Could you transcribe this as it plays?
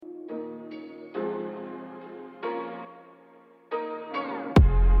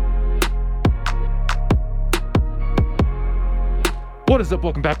What is up?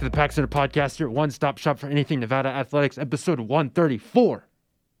 Welcome back to the Pack Center Podcast, your one-stop shop for anything Nevada Athletics, episode 134.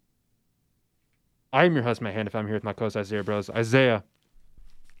 I am your host, Matt Hanif. I'm here with my co-host, Isaiah Bros. Isaiah,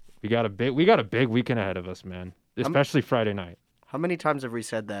 we got a big weekend ahead of us, man, especially Friday night. How many times have we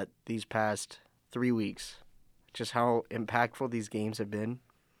said that these past 3 weeks? Just how impactful these games have been?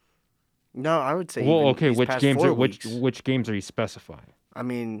 No, I would say which games are you specifying? I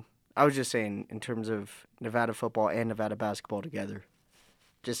mean, I was just saying in terms of Nevada football and Nevada basketball together,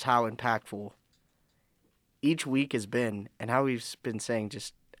 just how impactful each week has been and how we've been saying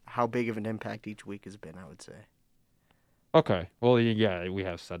just how big of an impact each week has been, I would say. Okay. Well, yeah, we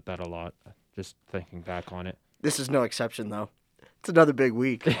have said that a lot, just thinking back on it. This is no exception, though. It's another big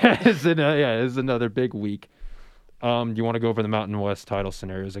week. It's another big week. Do you want to go over the Mountain West title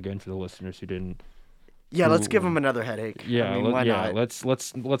scenarios again for the listeners who didn't? Yeah, let's give them another headache. Yeah, why not?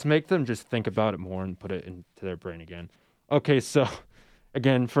 Let's make them just think about it more and put it into their brain again. Okay, so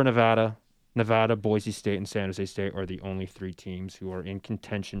again for Nevada, Boise State, and San Jose State are the only three teams who are in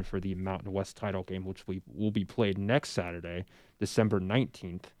contention for the Mountain West title game, which will be played next Saturday, December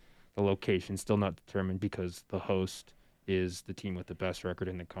 19th. The location still not determined because the host is the team with the best record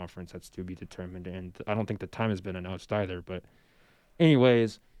in the conference. That's to be determined, and I don't think the time has been announced either. But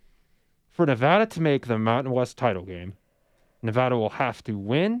anyways, for Nevada to make the Mountain West title game, Nevada will have to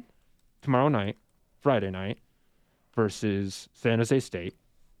win tomorrow night, Friday night, versus San Jose State,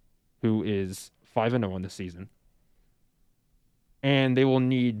 who is 5-0 on the season. And they will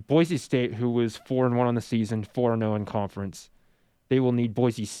need Boise State, who was 4-1 on the season, 4-0 in conference. They will need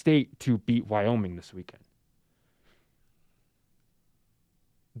Boise State to beat Wyoming this weekend.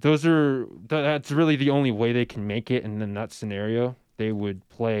 That's really the only way they can make it, and in that scenario, they would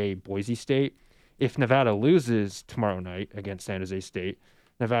play Boise State. If Nevada loses tomorrow night against San Jose State,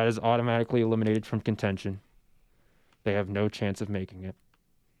 Nevada is automatically eliminated from contention. They have no chance of making it.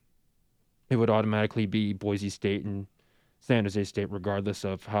 It would automatically be Boise State and San Jose State, regardless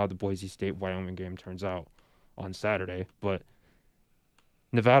of how the Boise State-Wyoming game turns out on Saturday. But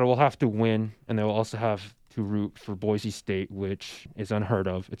Nevada will have to win, and they will also have to root for Boise State, which is unheard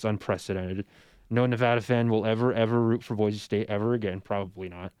of. It's unprecedented. No Nevada fan will ever root for Boise State ever again. Probably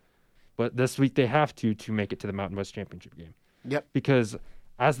not. But this week they have to make it to the Mountain West Championship game. Yep. Because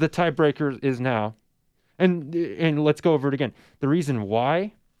as the tiebreaker is now, and let's go over it again. The reason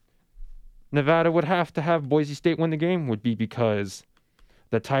why Nevada would have to have Boise State win the game would be because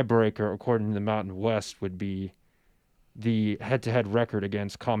the tiebreaker, according to the Mountain West, would be the head-to-head record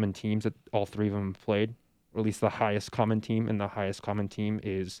against common teams that all three of them played, or at least the highest common team, and the highest common team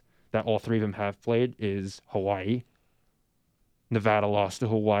is that all three of them have played is Hawaii. Nevada lost to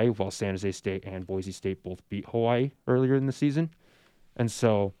Hawaii, while San Jose State and Boise State both beat Hawaii earlier in the season. And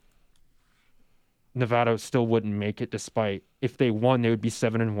so Nevada still wouldn't make it, despite if they won, they would be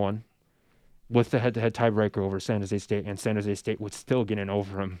 7-1 with the head-to-head tiebreaker over San Jose State, and San Jose State would still get in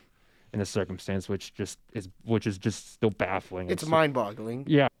over them in a circumstance which is just still baffling. It's mind-boggling.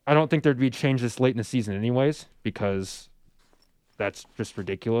 Yeah, I don't think there'd be a change this late in the season anyways, because that's just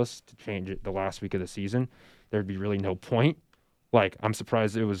ridiculous to change it the last week of the season. There'd be really no point. Like, I'm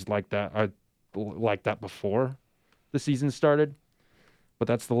surprised it was like that before the season started. But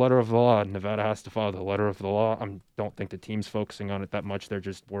that's the letter of the law. Nevada has to follow the letter of the law. I don't think the team's focusing on it that much. They're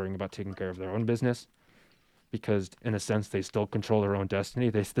just worrying about taking care of their own business because, in a sense, they still control their own destiny.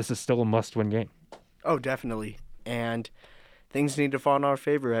 This is still a must-win game. Oh, definitely. And things need to fall in our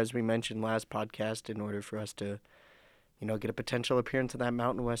favor, as we mentioned last podcast, in order for us to, get a potential appearance in that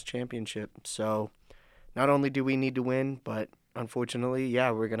Mountain West Championship. So not only do we need to win, but unfortunately,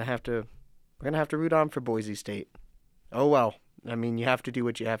 yeah, we're gonna have to root on for Boise State. Oh well. I mean, you have to do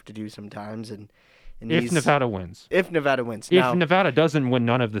what you have to do sometimes, and if Nevada wins. If Nevada wins. If now, Nevada doesn't win,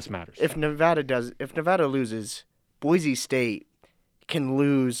 none of this matters. If Nevada loses, Boise State can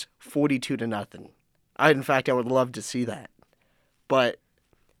lose 42-0. I would love to see that. But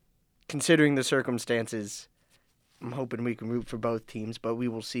considering the circumstances, I'm hoping we can root for both teams, but we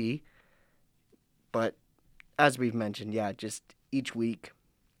will see. But as we've mentioned, yeah, just each week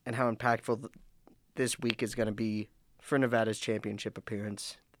and how impactful this week is going to be for Nevada's championship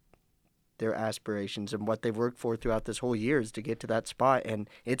appearance, their aspirations, and what they've worked for throughout this whole year is to get to that spot, and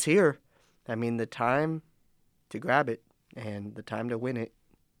it's here. I mean, the time to grab it and the time to win it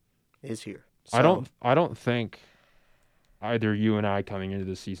is here. So, I don't think either you and I coming into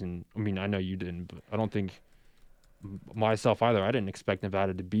the season, I mean, I know you didn't, but I don't think myself either. I didn't expect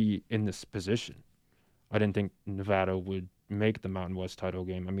Nevada to be in this position. I didn't think Nevada would make the Mountain West title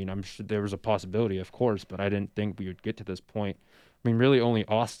game. I mean, I'm sure there was a possibility, of course, but I didn't think we would get to this point. I mean, really only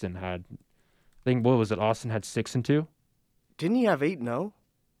Austin had, I think, what was it? Austin had 6-2 Didn't he have 8-0?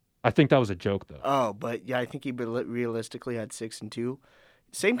 I think that was a joke though. Oh, but yeah, I think he realistically had 6-2.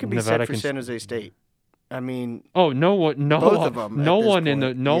 Same can be Nevada said for San Jose State. I mean, Oh, no one, no, both of them. no at this one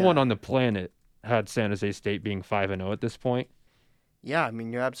point, no yeah. one on the planet had San Jose State being 5-0 at this point. Yeah, I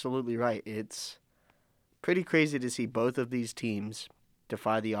mean, you're absolutely right. It's pretty crazy to see both of these teams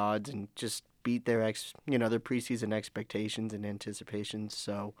defy the odds and just beat their their preseason expectations and anticipations.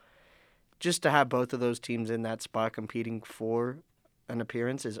 So, just to have both of those teams in that spot competing for an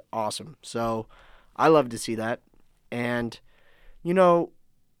appearance is awesome. So, I love to see that. And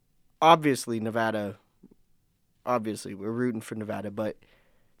obviously Nevada. Obviously, we're rooting for Nevada, but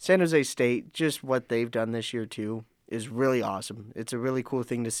San Jose State, just what they've done this year too, is really awesome. It's a really cool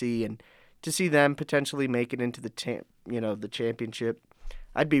thing to see, and to see them potentially make it into the the championship,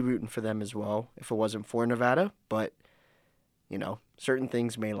 I'd be rooting for them as well if it wasn't for Nevada. But certain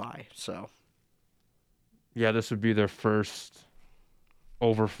things may lie. So Yeah, this would be their first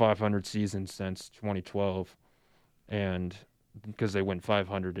over 500 season since 2012, and because they went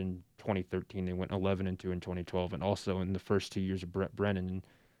 500 in 2013, they went 11-2 in 2012, and also in the first 2 years of Brett Brennan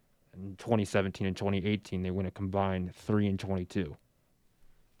in 2017 and 2018, they went a combined 3-22.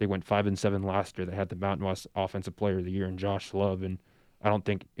 They went 5-7 last year. They had the Mountain West Offensive Player of the Year in Josh Love, and I don't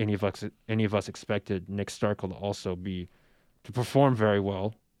think any of us expected Nick Starkel to perform very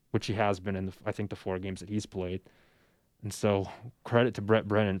well, which he has been in I think the 4 games that he's played. And so credit to Brett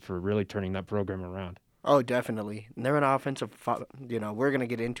Brennan for really turning that program around. Oh, definitely. And they're an offensive, we're going to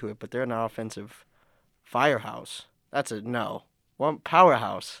get into it, but they're an offensive firehouse.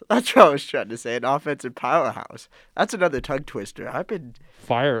 Powerhouse. That's what I was trying to say, an offensive powerhouse. That's another tongue twister. A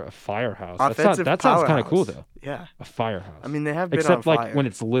firehouse. Offensive that sounds kind of powerhouse. cool, though. Yeah. A firehouse. I mean, they have been Except on fire. like when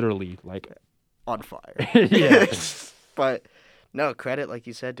it's literally like on fire. Yeah. But no, credit, like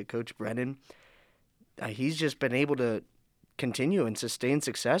you said, to Coach Brennan. He's just been able to continue and sustain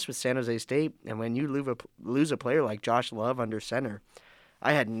success with San Jose State. And when you lose a player like Josh Love under center,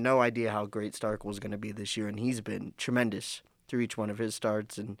 I had no idea how great Starkel was going to be this year, and he's been tremendous through each one of his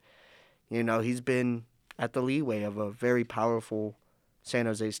starts. And, he's been at the leeway of a very powerful San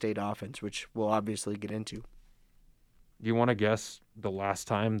Jose State offense, which we'll obviously get into. Do you want to guess the last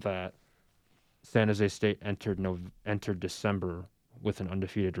time that San Jose State entered December with an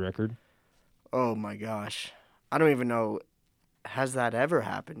undefeated record? Oh, my gosh. I don't even know. Has that ever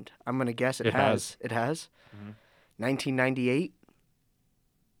happened? I'm going to guess it has. It has? Mm-hmm. 1998?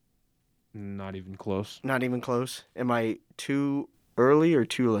 Not even close. Not even close? Am I too early or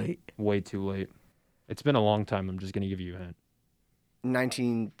too late? Way too late. It's been a long time. I'm just going to give you a hint.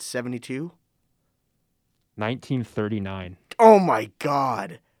 1972? 1939. Oh, my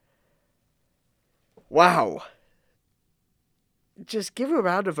God. Wow. Just give a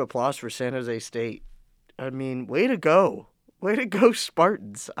round of applause for San Jose State. I mean, way to go. Way to go,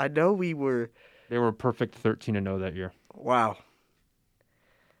 Spartans. I know They were perfect 13-0 that year. Wow.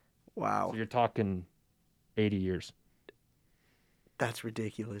 So you're talking 80 years. That's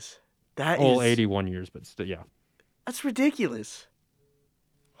ridiculous. 81 years, but still, yeah. That's ridiculous.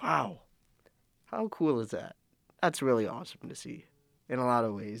 Wow. How cool is that? That's really awesome to see in a lot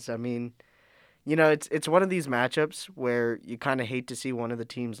of ways. I mean, it's one of these matchups where you kind of hate to see one of the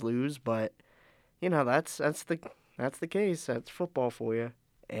teams lose, but that's the case. That's football for you.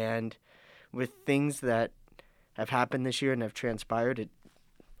 And with things that have happened this year and have transpired, it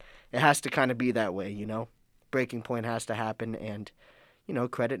has to kind of be that way, Breaking point has to happen, and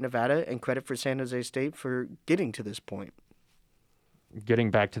credit Nevada and credit for San Jose State for getting to this point.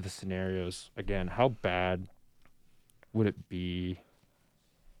 Getting back to the scenarios again, how bad would it be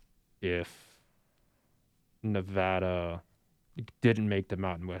if Nevada didn't make the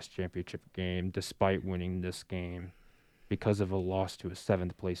Mountain West Championship game despite winning this game because of a loss to a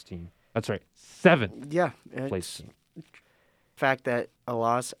 7th place team? That's right, 7th place team. Fact that a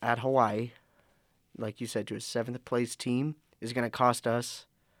loss at Hawaii, like you said, to a 7th place team is going to cost us.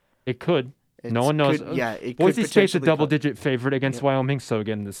 It could. No one knows. Boise State's a double-digit favorite against Wyoming, so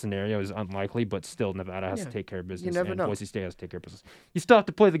again, the scenario is unlikely, but still, Nevada has to take care of business, and Boise State has to take care of business. You still have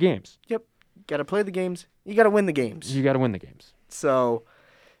to play the games. Yep. Got to play the games. You got to win the games. You got to win the games. So,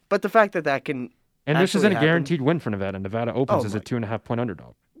 but the fact that can and this isn't a guaranteed win for Nevada. Nevada opens as a 2.5-point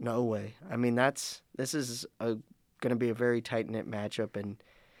underdog. No way. I mean, this is going to be a very tight-knit matchup, and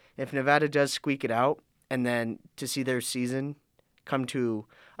if Nevada does squeak it out, and then to see their season come to,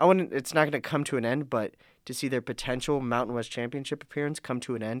 it's not going to come to an end, but to see their potential Mountain West Championship appearance come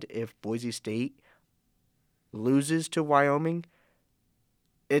to an end if Boise State loses to Wyoming,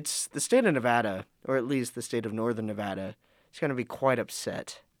 it's the state of Nevada, or at least the state of Northern Nevada, is going to be quite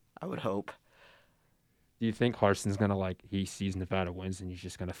upset, I would hope. Do you think Harson's gonna he sees Nevada wins and he's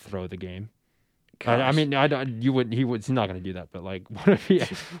just gonna throw the game? Gosh. He's not gonna do that. But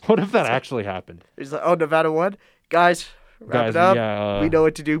what if that actually happened? He's like, oh, Nevada won? Guys, wrap it up. We know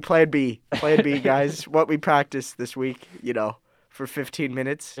what to do. Plan B. Plan B, guys. What we practiced this week, for 15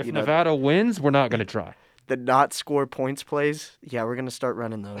 minutes. If Nevada wins, we're not gonna try. The not score points plays, yeah, we're gonna start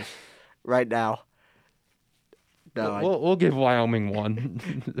running those right now. No, we'll give Wyoming one.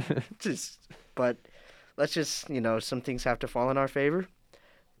 But let's just, some things have to fall in our favor.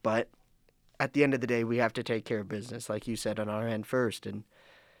 But at the end of the day, we have to take care of business, like you said, on our end first. And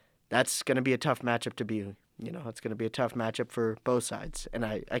that's going to be a tough matchup to be. It's going to be a tough matchup for both sides. And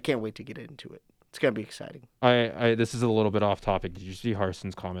I can't wait to get into it. It's going to be exciting. This is a little bit off topic. Did you see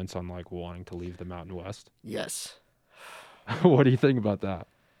Harson's comments on wanting to leave the Mountain West? Yes. What do you think about that?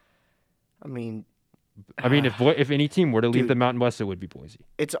 I mean, if any team were to leave the Mountain West, it would be Boise.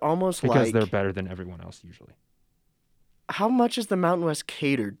 It's almost because they're better than everyone else usually. How much is the Mountain West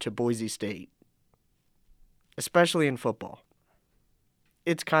catered to Boise State, especially in football?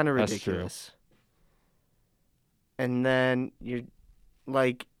 It's kind of ridiculous. That's true. And then you're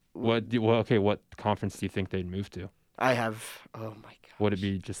like, what conference do you think they'd move to? Oh my God. Would it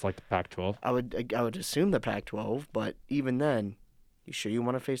be just like the Pac-12? I would assume the Pac-12, but even then, you sure you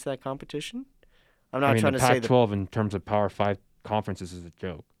want to face that competition? I'm not trying to say the Pac-12 in terms of Power 5 conferences is a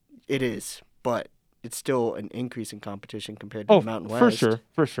joke. It is, but it's still an increase in competition compared to the Mountain West.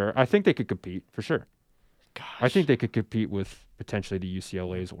 For sure. I think they could compete, for sure. Gosh. I think they could compete with potentially the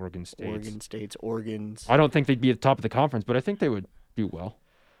UCLA's, Oregons. Oregons. I don't think they'd be at the top of the conference, but I think they would do well.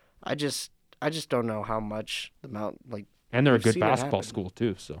 I just don't know how much the Mountain and they're a good basketball school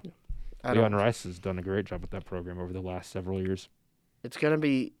too. So yeah. Leon Rice has done a great job with that program over the last several years. It's gonna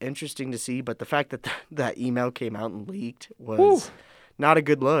be interesting to see, but the fact that that email came out and leaked was not a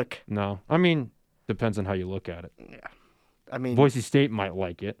good look. No, depends on how you look at it. Yeah, Boise State might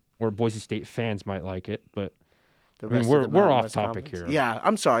like it, or Boise State fans might like it, but we're off topic here. Yeah,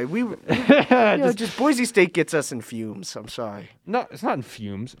 I'm sorry. Just Boise State gets us in fumes. I'm sorry. No, it's not in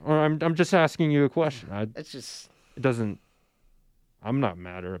fumes. Or I'm just asking you a question. It doesn't. I'm not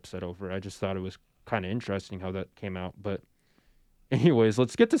mad or upset over it. I just thought it was kind of interesting how that came out. But, anyways,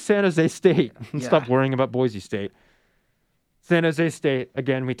 let's get to San Jose State and stop worrying about Boise State. San Jose State,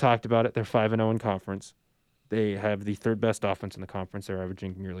 again, we talked about it. They're 5-0 in conference. They have the third best offense in the conference. They're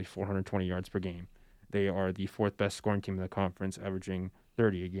averaging nearly 420 yards per game. They are the fourth best scoring team in the conference, averaging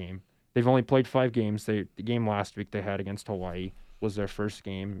 30 a game. They've only played 5 games. The game last week they had against Hawaii was their first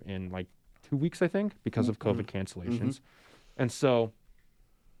game in 2 weeks, I think, because of COVID cancellations. Mm-hmm. And so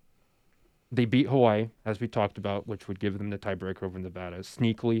they beat Hawaii, as we talked about, which would give them the tiebreaker over Nevada.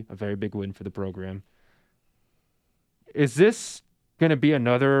 Sneakily, a very big win for the program. Is this going to be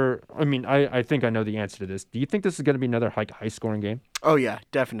another... I think I know the answer to this. Do you think this is going to be another high-scoring game? Oh, yeah,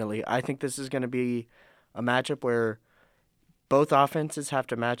 definitely. I think this is going to be a matchup where both offenses have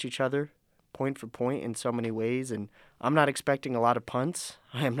to match each other point for point in so many ways, and I'm not expecting a lot of punts.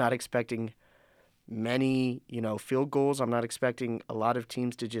 I am not expecting many, field goals. I'm not expecting a lot of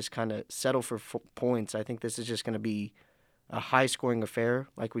teams to just kind of settle for points. I think this is just going to be a high-scoring affair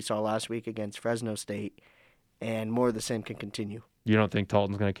like we saw last week against Fresno State, and more of the same can continue. You don't think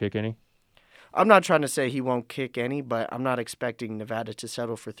Talton's going to kick any? I'm not trying to say he won't kick any, but I'm not expecting Nevada to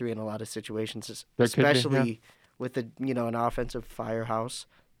settle for 3 in a lot of situations, especially with an offensive firehouse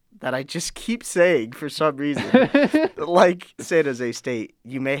that I just keep saying for some reason. Like San Jose State,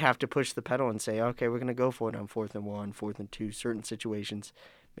 you may have to push the pedal and say, okay, we're going to go for it on 4th and 1, 4th and 2, certain situations.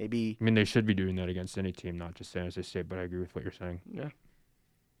 Maybe. They should be doing that against any team, not just San Jose State, but I agree with what you're saying. Yeah.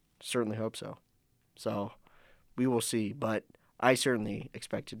 Certainly hope so. So we will see, but I certainly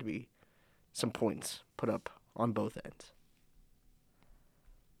expect it to be some points put up on both ends.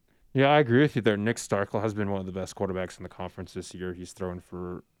 Yeah, I agree with you there. Nick Starkel has been one of the best quarterbacks in the conference this year. He's thrown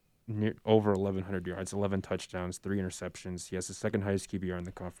for over 1,100 yards, 11 touchdowns, 3 interceptions. He has the second highest QBR in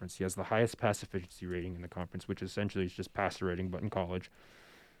the conference. He has the highest pass efficiency rating in the conference, which essentially is just passer rating, but in college.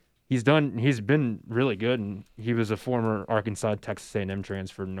 He's been really good, and he was a former Arkansas, Texas A&M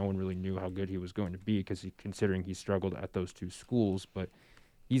transfer. No one really knew how good he was going to be considering he struggled at those 2 schools, but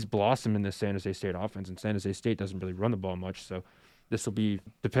he's blossomed in the San Jose State offense, and San Jose State doesn't really run the ball much, so this will be,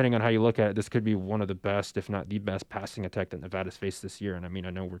 depending on how you look at it, this could be one of the best, if not the best, passing attack that Nevada's faced this year. And I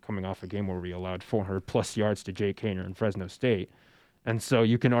know we're coming off a game where we allowed 400-plus yards to Jake Haener and Fresno State, and so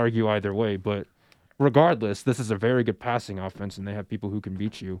you can argue either way, but regardless, this is a very good passing offense, and they have people who can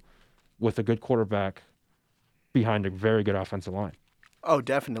beat you with a good quarterback behind a very good offensive line. Oh,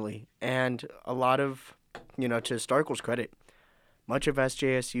 definitely. And a lot of, to Starkel's credit, much of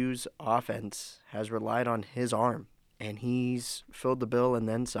SJSU's offense has relied on his arm, and he's filled the bill and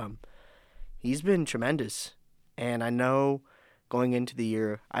then some. He's been tremendous, and I know going into the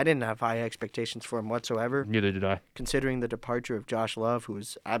year, I didn't have high expectations for him whatsoever. Neither did I. Considering the departure of Josh Love, who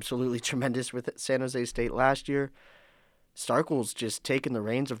was absolutely tremendous with San Jose State last year, Starkel's just taken the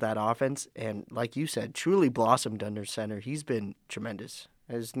reins of that offense and, like you said, truly blossomed under center. He's been tremendous.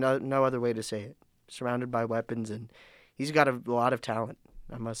 There's no other way to say it. Surrounded by weapons, and he's got a lot of talent,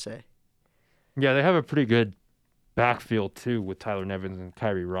 I must say. Yeah, they have a pretty good backfield, too, with Tyler Nevins and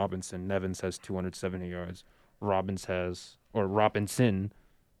Kyrie Robinson. Nevins has 270 yards. Robinson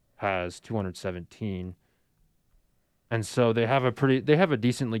has 217. And so they have a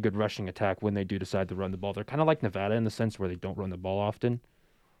decently good rushing attack when they do decide to run the ball. They're kind of like Nevada in the sense where they don't run the ball often.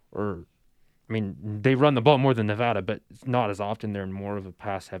 They run the ball more than Nevada, but it's not as often. They're more of a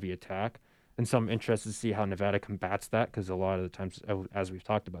pass-heavy attack. And so I'm interested to see how Nevada combats that, because a lot of the times, as we've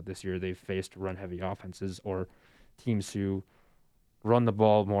talked about this year, they've faced run-heavy offenses or teams who run the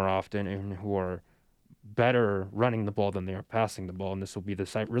ball more often and who are better running the ball than they are passing the ball. And this will be the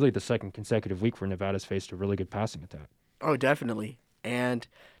second consecutive week where Nevada's faced a really good passing attack. Oh, definitely. And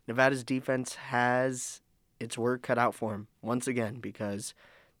Nevada's defense has its work cut out for him once again, because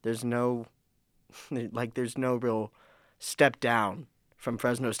there's no real step down from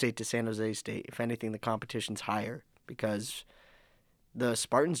Fresno State to San Jose State. If anything, the competition's higher because the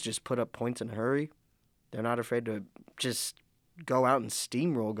Spartans just put up points in a hurry. They're not afraid to just go out and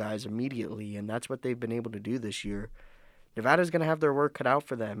steamroll guys immediately, and that's what they've been able to do this year. Nevada's going to have their work cut out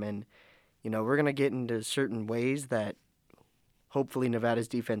for them, and we're going to get into certain ways that hopefully Nevada's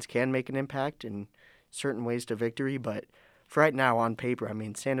defense can make an impact in certain ways to victory, but for right now, on paper,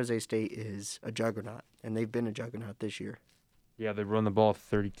 San Jose State is a juggernaut, and they've been a juggernaut this year. Yeah, they run the ball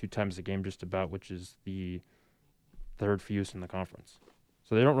 32 times a game just about, which is the third fewest in the conference.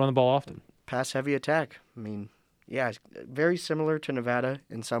 So they don't run the ball often. Pass-heavy attack. Yeah, very similar to Nevada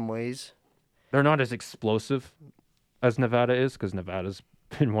in some ways. They're not as explosive as Nevada is, because Nevada's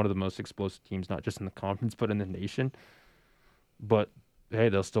been one of the most explosive teams, not just in the conference, but in the nation. But, hey,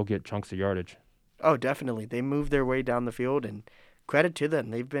 they'll still get chunks of yardage. Oh, definitely. They move their way down the field, and credit to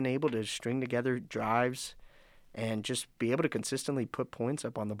them. They've been able to string together drives and just be able to consistently put points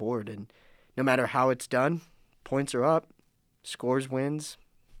up on the board. And no matter how it's done, points are up, scores wins.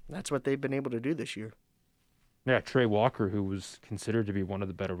 That's what they've been able to do this year. Yeah, Trey Walker, who was considered to be one of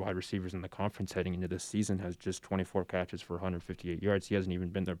the better wide receivers in the conference heading into this season, has just 24 catches for 158 yards. He hasn't even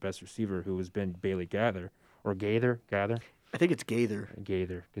been their best receiver, who has been Bailey Gaither. I think it's Gaither.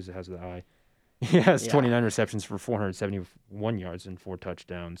 Gaither, because it has the I. He has 29 receptions for 471 yards and 4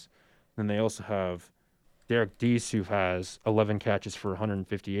 touchdowns. Then they also have Derek Deese, who has 11 catches for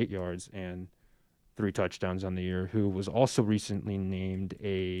 158 yards and 3 touchdowns on the year, who was also recently named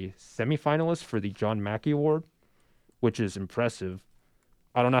a semifinalist for the John Mackey Award, which is impressive.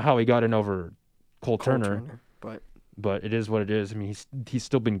 I don't know how he got in over Cole Turner, but it is what it is. He's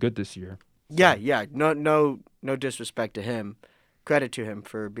still been good this year. So. Yeah. No disrespect to him. Credit to him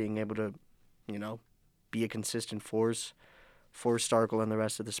for being able to, be a consistent force for Starkel and the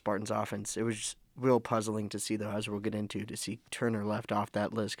rest of the Spartans offense. It was just real puzzling to see, though, as we'll get into, to see Turner left off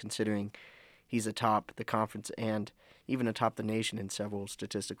that list, considering he's atop the conference and even atop the nation in several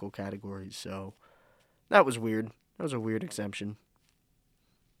statistical categories. So that was weird. That was a weird exemption.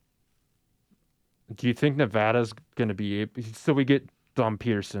 Do you think Nevada's going to be able... So we get Dom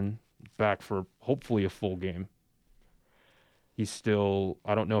Peterson back for hopefully a full game. He's still...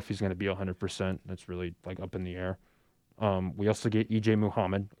 I don't know if he's going to be 100%. That's really up in the air. We also get E.J.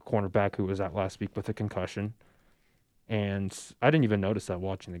 Muhammad, a cornerback who was out last week with a concussion. And I didn't even notice that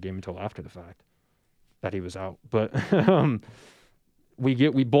watching the game until after the fact that he was out. But we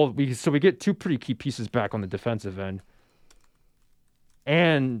get 2 pretty key pieces back on the defensive end.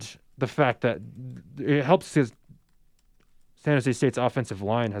 And the fact that it helps his San Jose State's offensive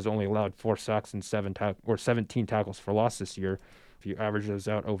line has only allowed 4 sacks and 17 tackles for loss this year. If you average those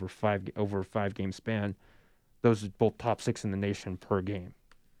out over a 5-game span, those are both top 6 in the nation per game.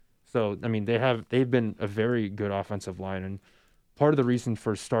 So they've been a very good offensive line, and part of the reason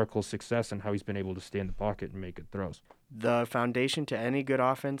for Starkel's success and how he's been able to stay in the pocket and make good throws. The foundation to any good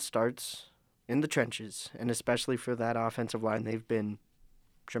offense starts in the trenches, and especially for that offensive line, they've been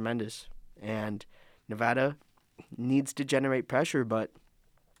tremendous. And Nevada needs to generate pressure, but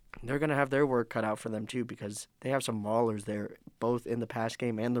they're going to have their work cut out for them too, because they have some maulers there, both in the pass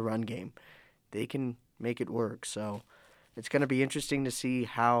game and the run game. They can make it work. So it's going to be interesting to see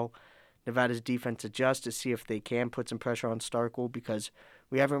how Nevada's defense adjusts, to see if they can put some pressure on Starkel, because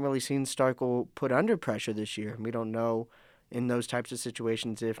we haven't really seen Starkel put under pressure this year. We don't know, in those types of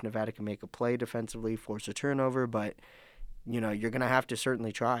situations if Nevada can make a play defensively, force a turnover. But, you're going to have to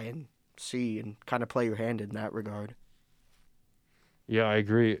certainly try and see and kind of play your hand in that regard. Yeah, I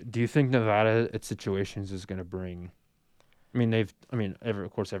agree. Do you think Nevada at situations is going to bring?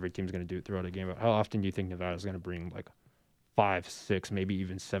 Of course, every team's going to do it throughout a game. But how often do you think Nevada's going to bring like 5, 6, maybe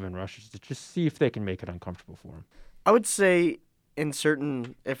even 7 rushes to just see if they can make it uncomfortable for them? I would say in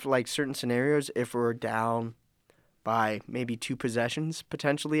certain scenarios, if we're down by maybe 2 possessions,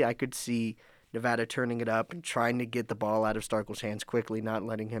 potentially, I could see Nevada turning it up and trying to get the ball out of Starkel's hands quickly, not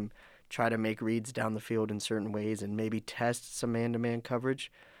letting him try to make reads down the field in certain ways and maybe test some man-to-man coverage.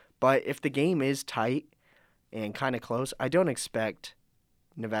 But if the game is tight and kind of close, I don't expect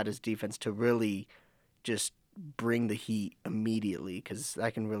Nevada's defense to really just bring the heat immediately because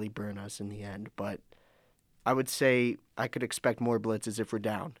that can really burn us in the end. But I would say I could expect more blitzes if we're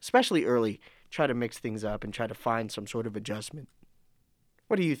down, especially early. Try to mix things up and try to find some sort of adjustment.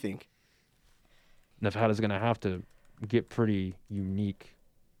 What do you think? Nevada's going to have to get pretty unique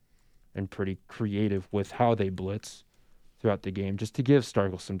and pretty creative with how they blitz throughout the game just to give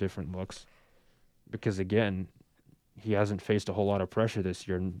Starkel some different looks. Because, again, he hasn't faced a whole lot of pressure this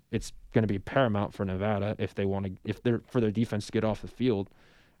year, and it's going to be paramount for Nevada for their defense to get off the field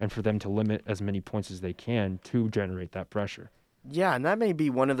and for them to limit as many points as they can to generate that pressure. Yeah, and that may be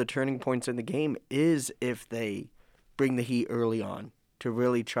one of the turning points in the game is if they bring the heat early on to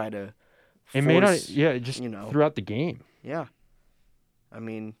really try to force, throughout the game. Yeah.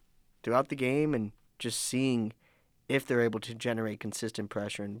 Throughout the game and just seeing if they're able to generate consistent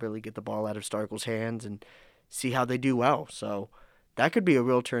pressure and really get the ball out of Starkel's hands and see how they do well. So that could be a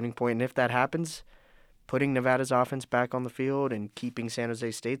real turning point. And if that happens, putting Nevada's offense back on the field and keeping San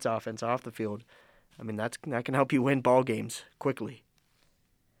Jose State's offense off the field, that can help you win ball games quickly.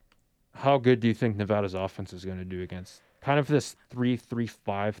 How good do you think Nevada's offense is going to do against kind of this 3-3-5,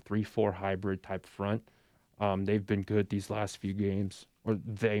 3-4 hybrid type front? They've been good these last few games, or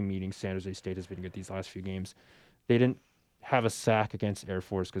they, meaning San Jose State, has been good these last few games. They didn't have a sack against Air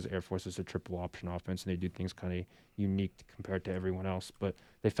Force because Air Force is a triple option offense, and they do things kind of unique compared to everyone else. But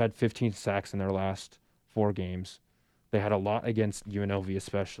they've had 15 sacks in their last 4 games. They had a lot against UNLV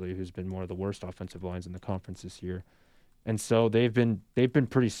especially, who's been one of the worst offensive lines in the conference this year. And so they've been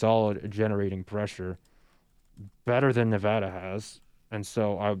pretty solid at generating pressure, better than Nevada has. And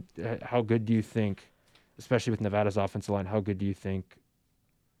so how good do you think, especially with Nevada's offensive line, how good do you think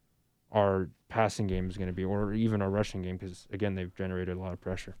our passing game is going to be, or even our rushing game? Because, again, they've generated a lot of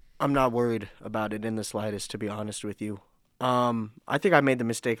pressure. I'm not worried about it in the slightest, to be honest with you. I think I made the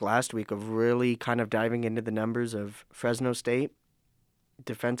mistake last week of really kind of diving into the numbers of Fresno State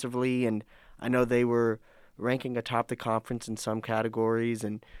defensively, and I know they were ranking atop the conference in some categories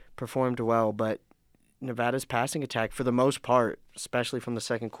and performed well, but Nevada's passing attack, for the most part, especially from the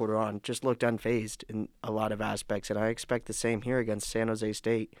second quarter on, just looked unfazed in a lot of aspects, and I expect the same here against San Jose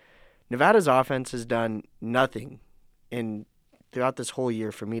State. Nevada's offense has done nothing throughout this whole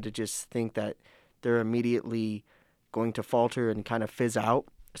year for me to just think that they're immediately going to falter and kind of fizz out,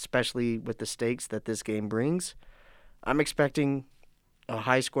 especially with the stakes that this game brings. I'm expecting a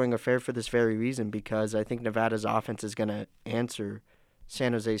high-scoring affair for this very reason because I think Nevada's offense is going to answer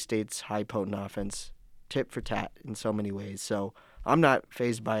San Jose State's high-potent offense tit for tat in so many ways. So I'm not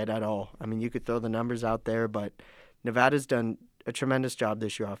fazed by it at all. You could throw the numbers out there, but Nevada's done a tremendous job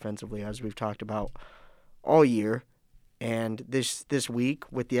this year offensively, as we've talked about all year. And this week,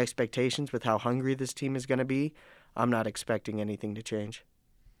 with the expectations, with how hungry this team is going to be, I'm not expecting anything to change.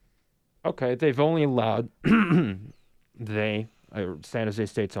 Okay, they've only allowed San Jose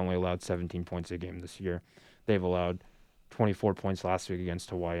State's only allowed 17 points a game this year. They've allowed 24 points last week against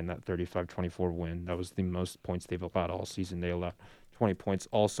Hawaii in that 35-24 win. That was the most points they've allowed all season. They allowed 20 points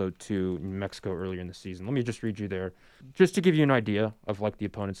also to New Mexico earlier in the season. Let me just read you there, just to give you an idea of like the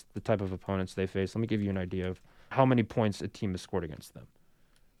type of opponents they face. Let me give you an idea of how many points a team has scored against them.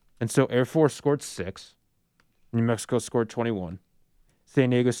 And so Air Force scored 6. New Mexico scored 21.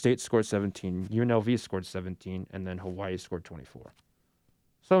 San Diego State scored 17. UNLV scored 17. And then Hawaii scored 24.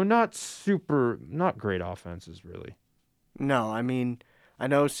 So not great offenses, really. No, I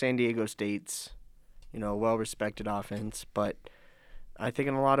know San Diego State's, a well-respected offense, but I think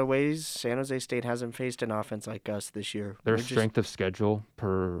in a lot of ways, San Jose State hasn't faced an offense like us this year. Their strength of schedule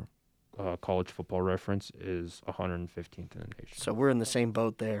per College Football Reference is 115th in the nation. So we're in the same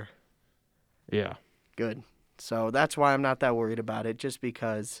boat there. Yeah. Good. So that's why I'm not that worried about it, just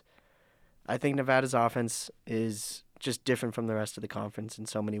because I think Nevada's offense is just different from the rest of the conference in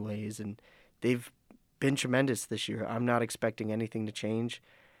so many ways, and they've been tremendous this year. I'm not expecting anything to change.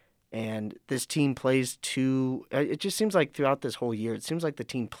 And this team plays to. It just seems like throughout this whole year, it seems like the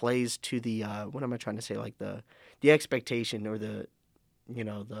team plays to the. What am I trying to say? Like the expectation or the,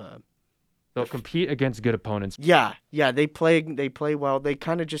 the. They'll compete against good opponents. Yeah, they play well. They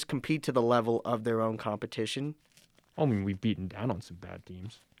kind of just compete to the level of their own competition. I mean, we've beaten down on some bad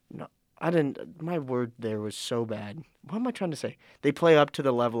teams. No, I didn't. My word there was so bad. What am I trying to say? They play up to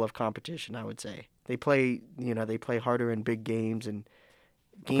the level of competition, I would say. They play harder in big games and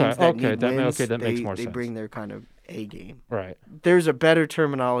games that need wins. That makes more sense. They bring their kind of A game. Right. There's a better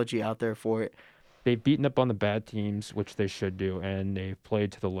terminology out there for it. They've beaten up on the bad teams, which they should do, and they've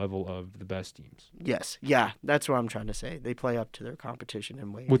played to the level of the best teams. Yes. Yeah, that's what I'm trying to say. They play up to their competition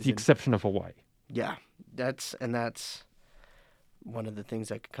in ways. With the exception of Hawaii. Yeah, that's one of the things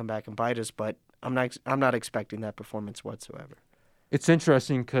that could come back and bite us, but I'm not expecting that performance whatsoever. It's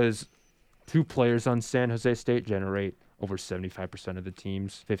interesting because 2 players on San Jose State generate over 75% of the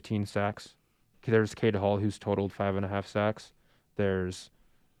team's 15 sacks. There's Cade Hall, who's totaled 5.5 sacks. There's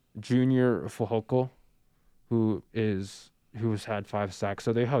Junior Fujoko, who's had 5 sacks.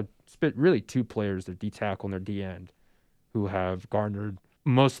 So they have really 2 players, their D tackle and their D end, who have garnered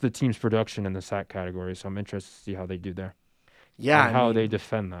most of the team's production in the sack category. So I'm interested to see how they do there. Yeah, and how they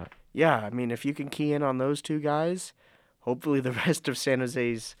defend that. Yeah, I mean, if you can key in on those 2 guys, hopefully the rest of San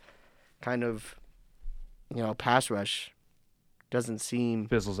Jose's kind of, pass rush doesn't seem...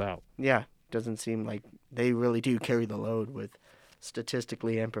 Fizzles out. Yeah, doesn't seem like they really do carry the load with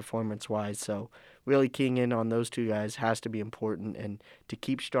statistically and performance-wise. So really keying in on those 2 guys has to be important. And to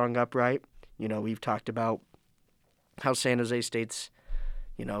keep Strong upright, we've talked about how San Jose State's,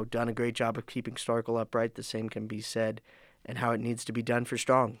 done a great job of keeping Starkel upright. The same can be said and how it needs to be done for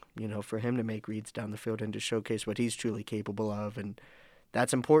Strong, for him to make reads down the field and to showcase what he's truly capable of. And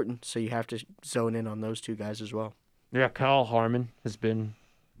that's important, so you have to zone in on those 2 guys as well. Yeah, Kyle Harmon has been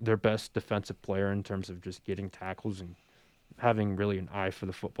their best defensive player in terms of just getting tackles and having really an eye for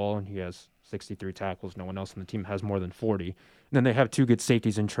the football, and he has 63 tackles. No one else on the team has more than 40. And then they have 2 good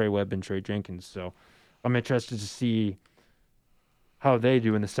safeties in Trey Webb and Trey Jenkins, so I'm interested to see how they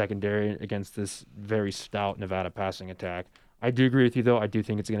do in the secondary against this very stout Nevada passing attack. I do agree with you, though. I do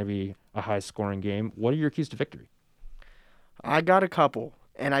think it's going to be a high-scoring game. What are your keys to victory? I got a couple,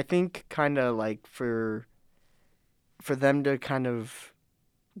 and I think kind of like for them to kind of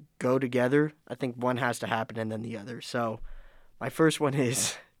go together, I think one has to happen and then the other. So my first one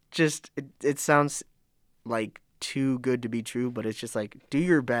is just it sounds like too good to be true, but it's just like do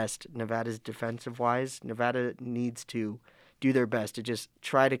your best. Nevada's defensive-wise, Nevada needs to do their best to just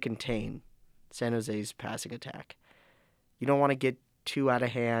try to contain San Jose's passing attack. You don't want to get too out of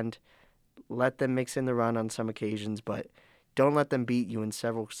hand. Let them mix in the run on some occasions, but don't let them beat you in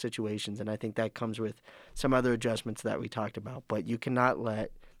several situations. And I think that comes with some other adjustments that we talked about. But you cannot let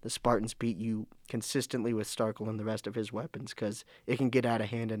the Spartans beat you consistently with Starkel and the rest of his weapons because it can get out of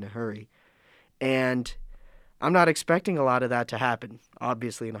hand in a hurry. And I'm not expecting a lot of that to happen,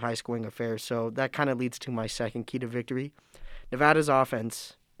 obviously, in a high-scoring affair. So that kind of leads to my second key to victory. Nevada's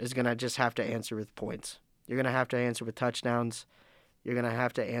offense is going to just have to answer with points. You're going to have to answer with touchdowns. You're going to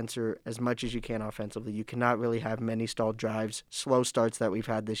have to answer as much as you can offensively. You cannot really have many stalled drives, slow starts that we've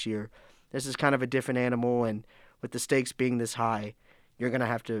had this year. This is kind of a different animal, and with the stakes being this high, you're going to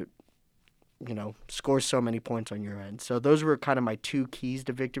have to, score so many points on your end. So those were kind of my 2 keys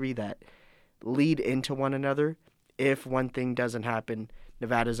to victory that lead into one another. If one thing doesn't happen,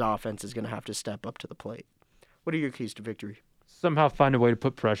 Nevada's offense is going to have to step up to the plate. What are your keys to victory? Somehow find a way to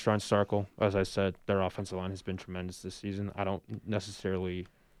put pressure on Starkel. As I said, their offensive line has been tremendous this season. I don't necessarily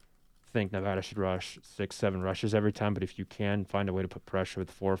think Nevada should rush 6-7 rushes every time, but if you can find a way to put pressure with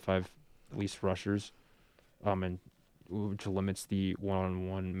 4 or 5 at least rushers, and which limits the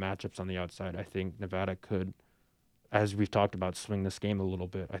one-on-one matchups on the outside, I think Nevada could, as we've talked about, swing this game a little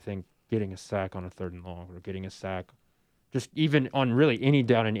bit. I think getting a sack on a 3rd and long or getting a sack just even on really any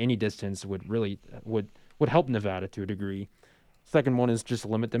down in any distance would help Nevada to a degree. Second one is just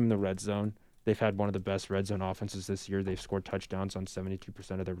limit them in the red zone. They've had one of the best red zone offenses this year. They've scored touchdowns on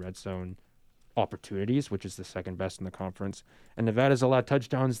 72% of their red zone opportunities, which is the second best in the conference. And Nevada's allowed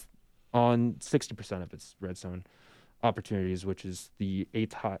touchdowns on 60% of its red zone opportunities, which is the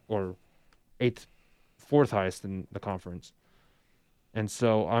fourth highest in the conference. And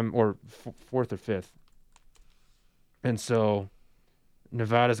so fourth or fifth. And so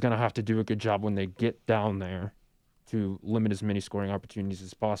Nevada's going to have to do a good job when they get down there to limit as many scoring opportunities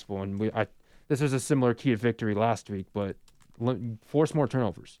as possible. And this was a similar key to victory last week, but force more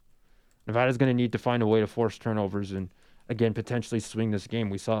turnovers. Nevada's going to need to find a way to force turnovers and, again, potentially swing this game.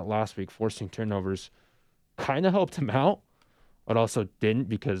 We saw it last week. Forcing turnovers kind of helped them out. It also didn't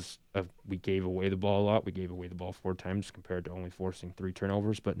because we gave away the ball a lot. We gave away the ball 4 times compared to only forcing 3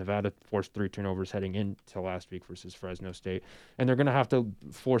 turnovers. But Nevada forced 3 turnovers heading into last week versus Fresno State. And they're going to have to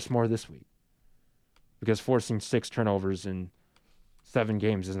force more this week because forcing 6 turnovers in 7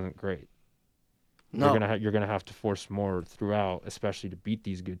 games isn't great. No. You're gonna have to force more throughout, especially to beat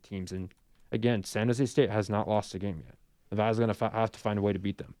these good teams. And again, San Jose State has not lost a game yet. Nevada's gonna have to find a way to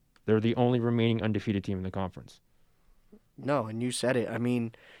beat them. They're the only remaining undefeated team in the conference. No, and you said it. I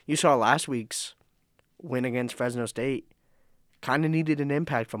mean, you saw last week's win against Fresno State. Kind of needed an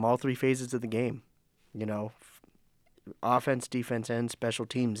impact from all 3 phases of the game. You know, offense, defense, and special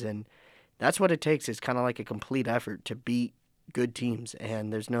teams. And that's what it takes. It's kind of like a complete effort to beat good teams.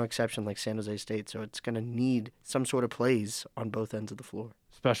 And there's no exception like San Jose State. So it's going to need some sort of plays on both ends of the floor.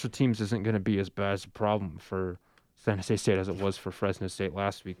 Special teams isn't going to be as bad as a problem for San Jose State as it was for Fresno State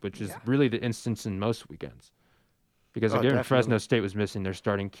last week, which is really the instance in most weekends. Because again, definitely. Fresno State was missing their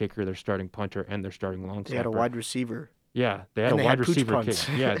starting kicker, their starting punter, and their starting long snapper. They had a wide receiver. Yeah, they had And a they wide had pooch receiver punts.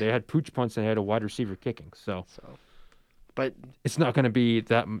 kicking. Yeah, they had pooch punts and they had a wide receiver kicking. So But it's not going to be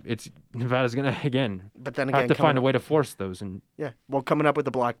that. Nevada's going to then again, have to find a way to force those. And Yeah, well, coming up with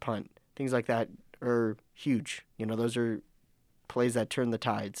the block punt, things like that are huge. You know, those are plays that turn the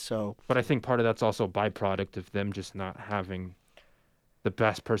tides. So, but I think part of that's also a byproduct of them just not having the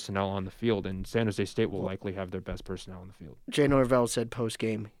best personnel on the field, and San Jose State will likely have their best personnel on the field. Jay Norvell said post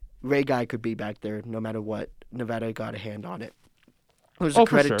game, Ray Guy could be back there no matter what. Nevada got a hand on it. It was a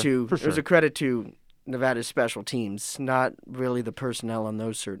credit to for sure. It was a credit to Nevada's special teams, not really the personnel on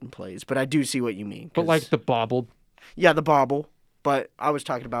those certain plays. But I do see what you mean. But like the bobbled, yeah, the bobble. But I was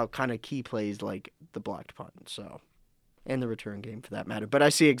talking about kind of key plays like the blocked punt, so, and the return game for that matter. But I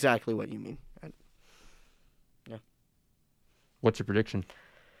see exactly what you mean. what's your prediction?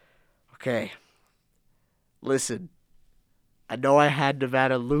 Okay. Listen, I know I had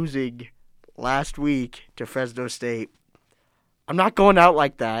Nevada losing last week to Fresno State. I'm not going out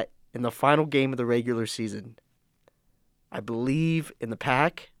like that in the final game of the regular season. I believe in the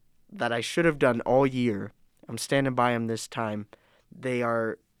pack that I should have done all year. I'm standing by them this time. They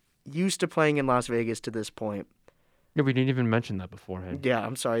are used to playing in Las Vegas to this point. Yeah, we didn't even mention that beforehand. Yeah,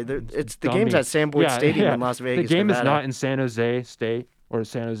 I'm sorry. It's the Dummy. game's at Sanborn Stadium in Las Vegas. The game Nevada. is not in San Jose State or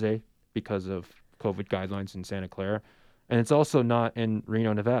San Jose because of COVID guidelines in Santa Clara, and it's also not in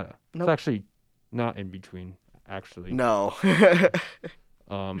Reno, Nevada. Nope. It's actually not in between. Actually, No.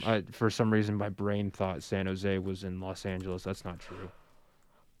 for some reason my brain thought San Jose was in Los Angeles. That's not true.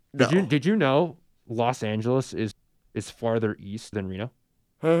 No. Did you know Los Angeles is farther east than Reno?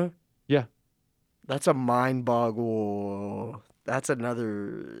 Huh? Yeah. That's a mind boggle. That's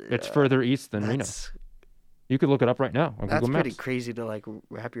another. It's further east than Reno. You could look it up right now on That's Google Maps. pretty crazy to like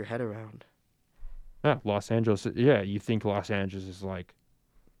wrap your head around. Yeah, Los Angeles. Yeah, you think Los Angeles is like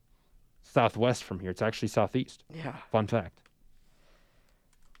southwest from here. It's actually southeast. Yeah. Fun fact.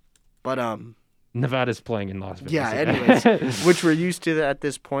 But Nevada's playing in Las Vegas. yeah. again. Anyways, which we're used to at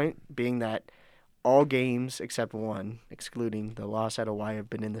this point, being that all games except one, excluding the loss at Hawaii, have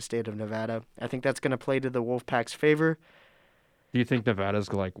been in the state of Nevada. I think that's going to play to the Wolfpack's favor. Do you think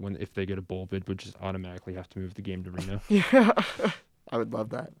Nevada's like if they get a bowl bid, would just automatically have to move the game to Reno? Yeah, I would love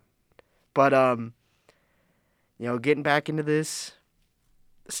that. But getting back into this,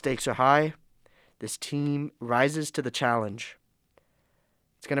 the stakes are high. This team rises to the challenge.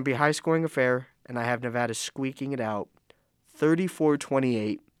 It's going to be a high-scoring affair, and I have Nevada squeaking it out,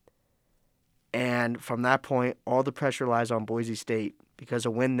 34-28. And from that point, all the pressure lies on Boise State because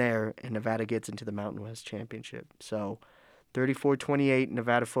a win there, and Nevada gets into the Mountain West Championship. So 34-28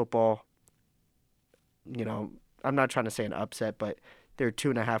 Nevada football. I'm not trying to say an upset, but they're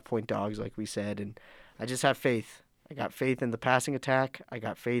 2.5-point dogs, like we said. And I just have faith. I got faith in the passing attack. I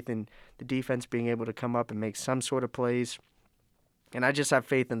got faith in the defense being able to come up and make some sort of plays. And I just have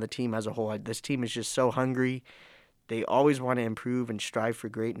faith in the team as a whole. This team is just so hungry. They always want to improve and strive for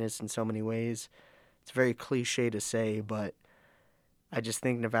greatness in so many ways. It's very cliche to say, but I just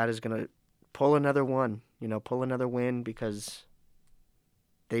think Nevada's going to pull another one, pull another win because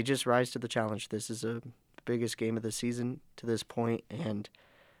they just rise to the challenge. This is the biggest game of the season to this point, and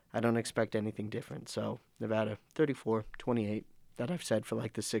I don't expect anything different. So Nevada, 34-28, that I've said for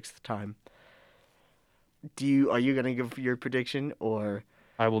like the 6th time. Are you going to give your prediction or?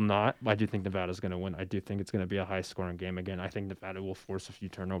 I will not. I do think Nevada's going to win. I do think it's going to be a high-scoring game again. I think Nevada will force a few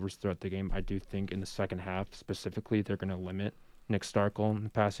turnovers throughout the game. I do think in the second half, specifically, they're going to limit Nick Starkel in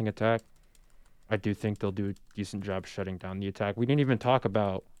the passing attack. I do think they'll do a decent job shutting down the attack. We didn't even talk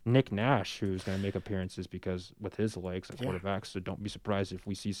about Nick Nash, who's going to make appearances because with his legs at quarterback, so don't be surprised if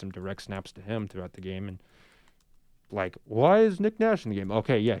we see some direct snaps to him throughout the game. And like, why is Nick Nash in the game?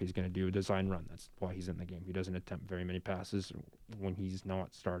 Okay, yeah, he's going to do a design run. That's why he's in the game. He doesn't attempt very many passes when he's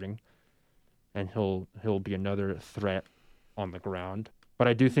not starting, and he'll be another threat on the ground. But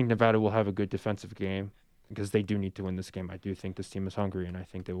I do think Nevada will have a good defensive game because they do need to win this game. I do think this team is hungry, and I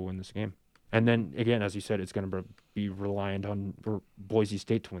think they will win this game. And then, again, as you said, it's going to be reliant on Boise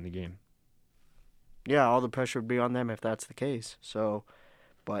State to win the game. Yeah, all the pressure would be on them if that's the case. So,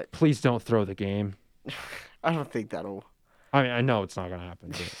 but Please don't throw the game. I don't think that'll. I mean, I know it's not going to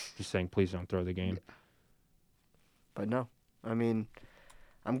happen, but just saying, please don't throw the game. But no, I mean,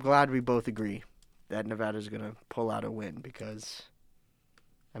 I'm glad we both agree that Nevada's going to pull out a win because,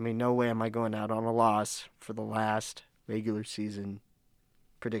 I mean, no way am I going out on a loss for the last regular season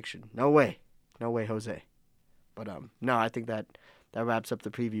prediction. No way, Jose. But no, I think that wraps up the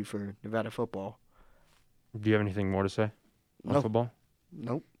preview for Nevada football. Do you have anything more to say on football?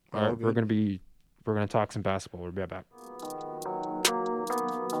 Nope. All right, we're gonna talk some basketball. We'll be right back.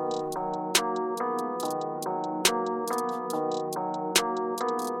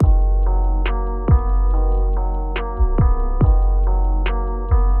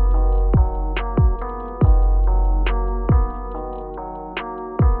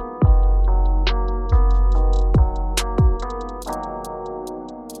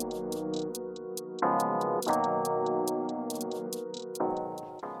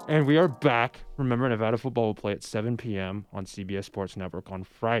 And we are back. Remember, Nevada football will play at 7 p.m. on CBS Sports Network on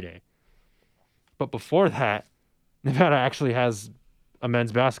Friday. But before that, Nevada actually has a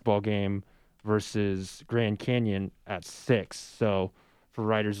men's basketball game versus Grand Canyon at 6. So for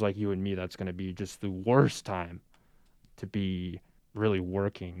writers like you and me, that's going to be just the worst time to be really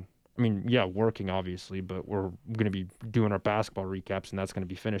working. I mean, yeah, working obviously, but we're going to be doing our basketball recaps, and that's going to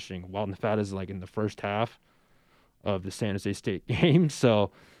be finishing while Nevada's like in the first half of the San Jose State game.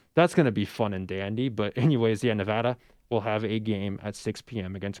 So that's going to be fun and dandy. But anyways, yeah, Nevada will have a game at 6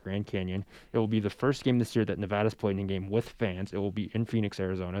 p.m. against Grand Canyon. It will be the first game this year that Nevada's played in a game with fans. It will be in Phoenix,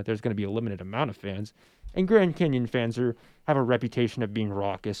 Arizona. There's going to be a limited amount of fans. And Grand Canyon fans have a reputation of being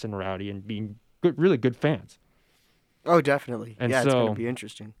raucous and rowdy and being good, really good fans. Oh, definitely. And yeah, so, it's going to be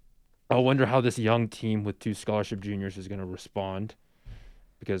interesting. I wonder how this young team with 2 scholarship juniors is going to respond.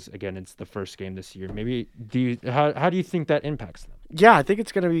 Because, again, it's the first game this year. Maybe, how do you think that impacts them? Yeah, I think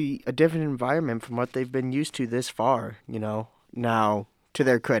it's going to be a different environment from what they've been used to this far, you know. Now, to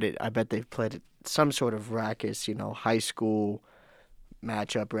their credit, I bet they've played some sort of raucous, high school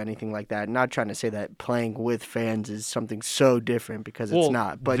matchup or anything like that. Not trying to say that playing with fans is something so different because it's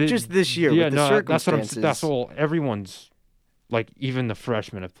not. But just this year with the circumstances. That's all. Everyone's, like, even the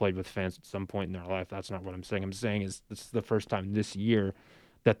freshmen have played with fans at some point in their life. That's not what I'm saying. I'm saying is this is the first time this year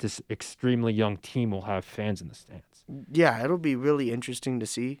that this extremely young team will have fans in the stands. Yeah, it'll be really interesting to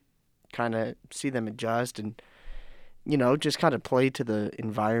see them adjust and, just kind of play to the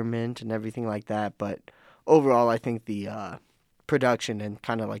environment and everything like that. But overall, I think the production and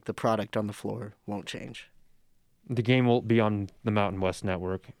kind of like the product on the floor won't change. The game will be on the Mountain West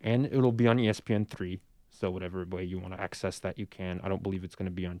Network, and it'll be on ESPN3. So whatever way you want to access that, you can. I don't believe it's going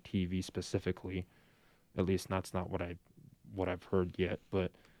to be on TV specifically. At least that's not what I've heard yet,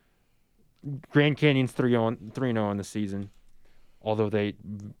 but Grand Canyon's 3-0 on the season, although they've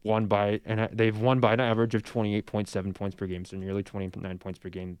won by an average of 28.7 points per game, so nearly 29 points per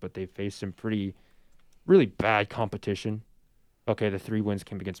game, but they've faced some really bad competition. Okay, the 3 wins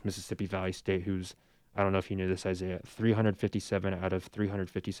came against Mississippi Valley State, who's, I don't know if you knew this, Isaiah, 357 out of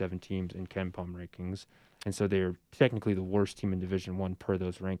 357 teams in KenPom rankings, and so they're technically the worst team in Division I per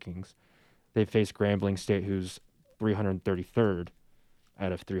those rankings. They faced Grambling State, who's 333rd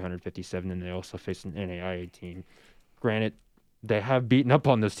out of 357, and they also faced an NAIA team. Granted, they have beaten up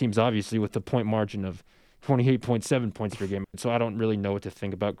on those teams, obviously, with the point margin of 28.7 points per game. So I don't really know what to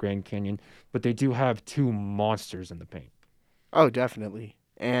think about Grand Canyon, but they do have 2 monsters in the paint. Oh, definitely.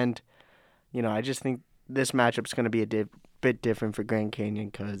 And, I just think this matchup's going to be a bit different for Grand Canyon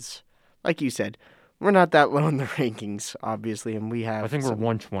because, like you said, we're not that low in the rankings, obviously, and I think we're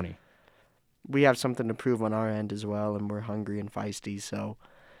 120. We have something to prove on our end as well, and we're hungry and feisty. So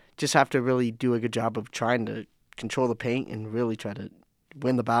just have to really do a good job of trying to control the paint and really try to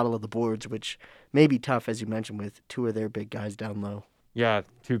win the battle of the boards, which may be tough, as you mentioned, with 2 of their big guys down low. Yeah,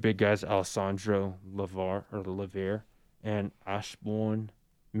 2 big guys, Alessandro Laver and Ashbourne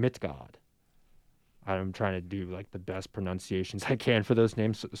Midgard. I'm trying to do like the best pronunciations I can for those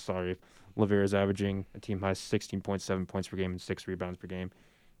names. Sorry if Laver is averaging a team high 16.7 points per game and 6 rebounds per game.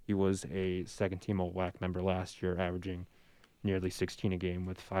 He was a second-team All-WAC member last year, averaging nearly 16 a game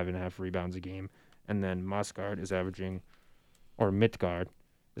with 5.5 rebounds a game. And then Midgard is averaging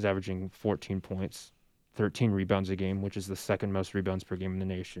 14 points 13 rebounds a game, which is the second most rebounds per game in the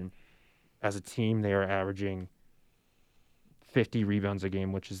nation. As a team, they are averaging 50 rebounds a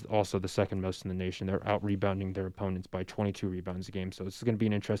game, which is also the second most in the nation. They're out-rebounding their opponents by 22 rebounds a game. So this is going to be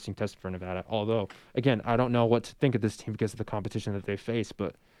an interesting test for Nevada. Although, again, I don't know what to think of this team because of the competition that they face,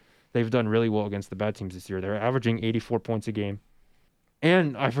 but they've done really well against the bad teams this year. They're averaging 84 points a game.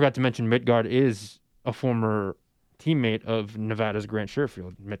 And I forgot to mention Midgard is a former teammate of Nevada's Grant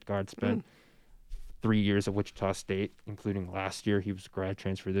Sherfield. Midgard spent 3 years at Wichita State, including last year. He was a grad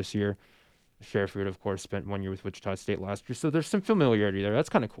transfer this year. Sherfield, of course, spent 1 year with Wichita State last year. So there's some familiarity there. That's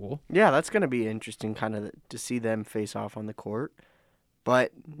kind of cool. Yeah, that's going to be interesting kind of to see them face off on the court.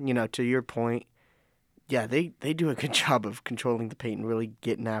 But, to your point, yeah, they do a good job of controlling the paint and really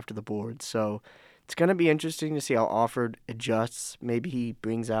getting after the board. So it's going to be interesting to see how Alford adjusts. Maybe he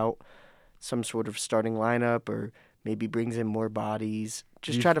brings out some sort of starting lineup or maybe brings in more bodies.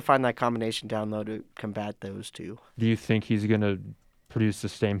 Just try to find that combination down low to combat those two. Do you think he's going to produce the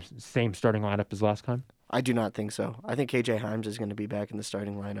same starting lineup as last time? I do not think so. I think KJ Himes is going to be back in the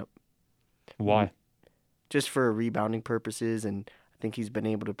starting lineup. Why? Just for rebounding purposes, and I think he's been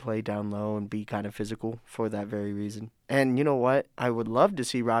able to play down low and be kind of physical for that very reason. And you know what? I would love to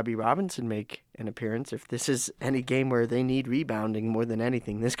see Robbie Robinson make an appearance. If this is any game where they need rebounding more than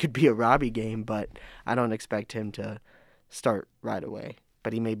anything, this could be a Robbie game, but I don't expect him to start right away.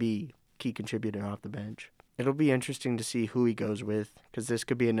 But he may be a key contributor off the bench. It'll be interesting to see who he goes with, because this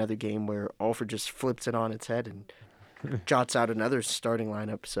could be another game where Alford just flips it on its head and jots out another starting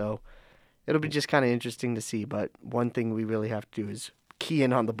lineup. So it'll be just kind of interesting to see. But one thing we really have to do is key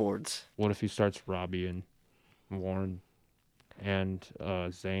in on the boards. What if he starts Robbie and Warren and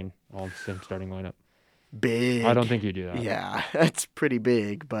Zane all in the same starting lineup? Big. I don't think you do that. Yeah, that's pretty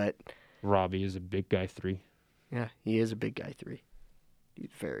big, but Robbie is a big guy 3. Yeah, he is a big guy 3. He's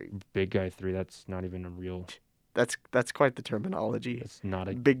very big guy 3. That's not even a real. That's quite the terminology. It's not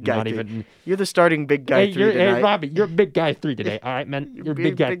a big guy. Not 3. even. You're the starting big guy 3 tonight. Hey, Robbie, you're big guy 3 today. All right, man. You're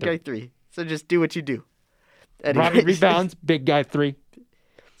big guy 3. Big guy 3. So just do what you do. Anyways. Robbie rebounds, big guy 3.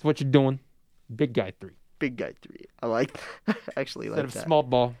 That's what you're doing. Big guy 3. Big guy 3. I like that. Actually, Instead like that. of small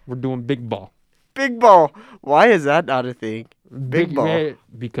ball, we're doing big ball. Big ball. Why is that not a thing? Big ball.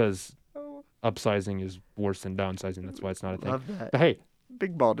 Because upsizing is worse than downsizing. That's why it's not a thing. Love that. But hey.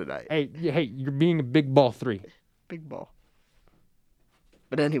 Big ball tonight. Hey, you're being a big ball 3. Big ball.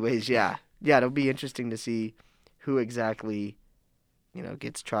 But anyways, yeah, it'll be interesting to see who exactly,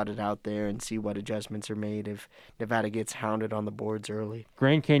 gets trotted out there and see what adjustments are made if Nevada gets hounded on the boards early.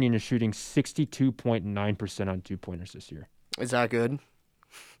 Grand Canyon is shooting 62.9% on 2-pointers this year. Is that good?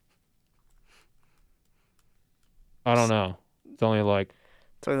 I don't know. It's only like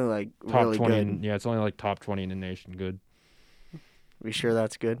top really 20. good. It's only like top 20 in the nation. Good. We sure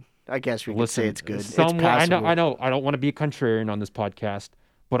that's good? I guess we could say it's good. It's passable. I know. I don't want to be a contrarian on this podcast,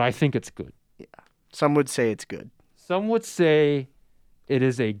 but I think it's good. Yeah. Some would say it's good. Some would say it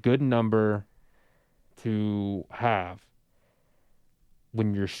is a good number to have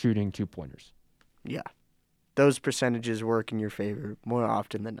when you're shooting 2-pointers. Yeah. Those percentages work in your favor more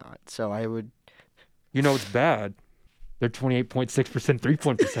often than not. So I would... It's bad. They're 28.6%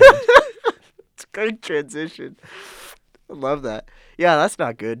 3-point percentage. It's a great transition. I love that. Yeah, that's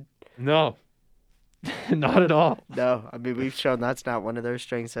not good. No. Not at all. No, I mean, we've shown that's not one of their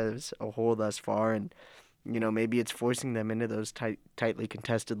strengths as a whole thus far. And, maybe it's forcing them into those tightly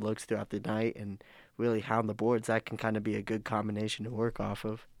contested looks throughout the night and really hound the boards. That can kind of be a good combination to work off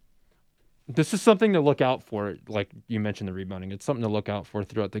of. This is something to look out for. Like you mentioned, the rebounding. It's something to look out for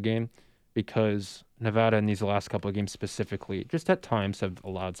throughout the game because Nevada in these last couple of games specifically just at times have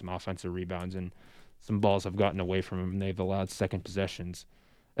allowed some offensive rebounds and some balls have gotten away from them. They've allowed second possessions,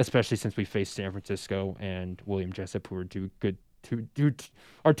 especially since we faced San Francisco and William Jessup, who are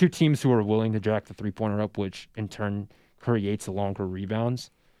two teams who are willing to jack the 3-pointer up, which in turn creates longer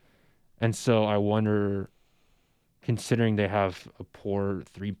rebounds. And so I wonder, considering they have a poor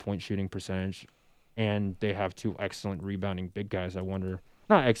 3-point shooting percentage and they have 2 excellent rebounding big guys, I wonder,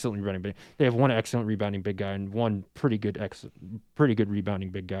 not excellent rebounding, but they have 1 excellent rebounding big guy and 1 pretty good rebounding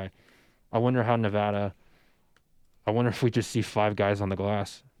big guy. I wonder how Nevada. I wonder if we just see 5 guys on the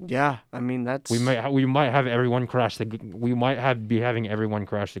glass. Yeah, I mean that's. We might have everyone crash be having everyone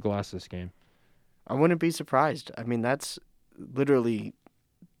crash the glass this game. I wouldn't be surprised. I mean that's literally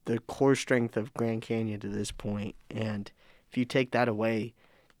the core strength of Grand Canyon to this point, and if you take that away,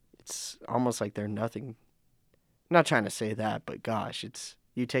 it's almost like they're nothing. I'm not trying to say that, but gosh,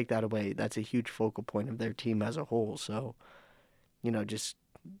 you take that away, that's a huge focal point of their team as a whole. So, just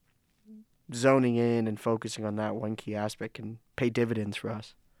zoning in and focusing on that one key aspect can pay dividends for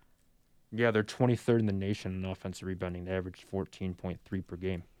us. Yeah, they're 23rd in the nation in offensive rebounding. They average 14.3 per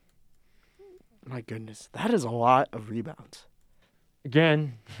game. My goodness, that is a lot of rebounds.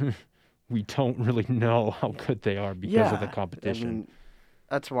 Again, we don't really know how good they are because of the competition. I mean,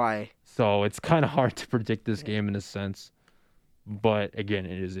 that's why. So it's kind of hard to predict this game in a sense. But again,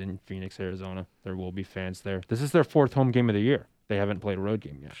 it is in Phoenix, Arizona. There will be fans there. This is their 4th home game of the year. They haven't played a road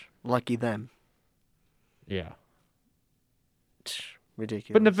game yet. Lucky them. Yeah.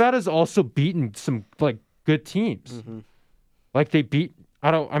 Ridiculous. But Nevada's also beaten some good teams. Mm-hmm. They beat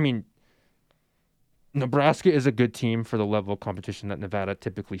Nebraska is a good team for the level of competition that Nevada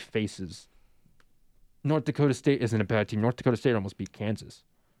typically faces. North Dakota State isn't a bad team. North Dakota State almost beat Kansas.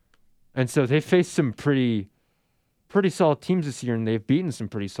 And so they faced some pretty solid teams this year, and they've beaten some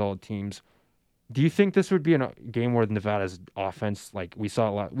pretty solid teams. Do you think this would be a game where Nevada's offense, like we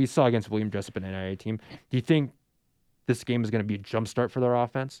saw against William Jessup and NIA team, do you think this game is going to be a jump start for their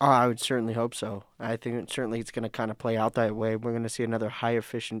offense? I would certainly hope so. I think it's going to kind of play out that way. We're going to see another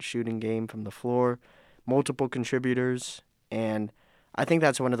high-efficient shooting game from the floor, multiple contributors, and I think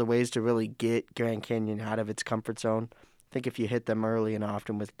that's one of the ways to really get Grand Canyon out of its comfort zone. I think if you hit them early and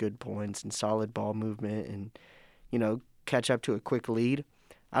often with good points and solid ball movement and, catch up to a quick lead,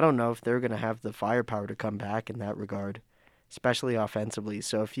 I don't know if they're going to have the firepower to come back in that regard, especially offensively.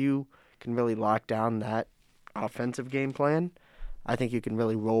 So if you can really lock down that offensive game plan, I think you can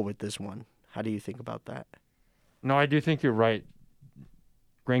really roll with this one. How do you think about that? No, I do think you're right.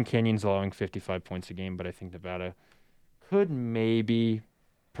 Grand Canyon's allowing 55 points a game, but I think Nevada could maybe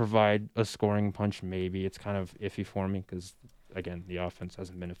provide a scoring punch. Maybe it's kind of iffy for me because, again, the offense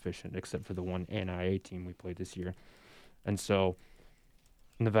hasn't been efficient except for the one NIA team we played this year. And so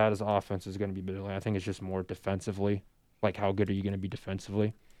Nevada's offense is going to be better. I think it's just more defensively. How good are you going to be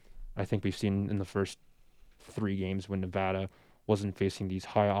defensively? I think we've seen in the first 3 games when Nevada wasn't facing these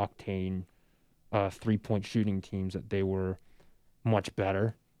high-octane three-point shooting teams that they were much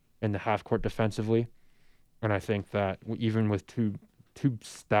better in the half-court defensively. And I think that even with two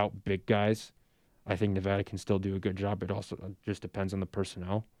stout big guys, I think Nevada can still do a good job. It also just depends on the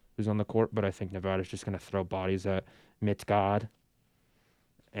personnel who's on the court. But I think Nevada's just going to throw bodies at Mitgad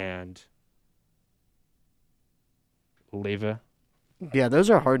and Leva. Yeah,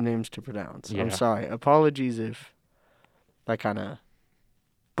 those are hard names to pronounce. Yeah. I'm sorry. Apologies if I kind of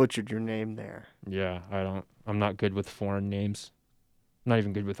butchered your name there. Yeah, I'm not good with foreign names. I'm not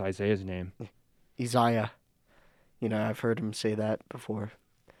even good with Isaiah's name. Isaiah. I've heard him say that before.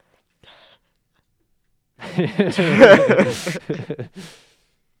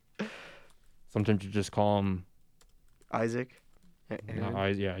 Sometimes you just call him Isaac. No,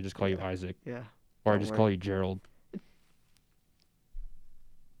 I just call you Isaac. Yeah. Or I just call you Gerald.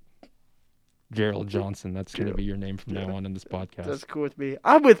 Gerald Johnson. That's going to be your name from now on in this podcast. That's cool with me.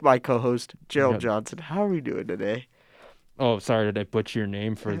 I'm with my co-host, Gerald Yep. Johnson. How are we doing today? Oh, sorry. Did I butcher your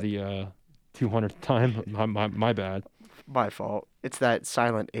name for the 200th time? My bad. My fault. It's that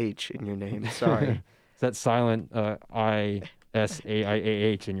silent H in your name. Sorry. It's that silent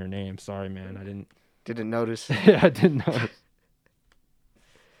ISAIAH in your name. Sorry, man. I Didn't notice. Yeah, I didn't notice.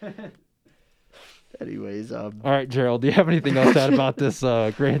 Anyways, All right, Gerald, do you have anything else to add about this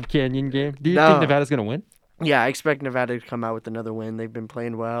Grand Canyon game? Do you No. think Nevada's going to win? yeah, I expect Nevada to come out with another win. They've been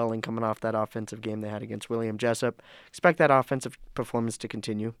playing well and coming off that offensive game they had against William Jessup. Expect that offensive performance to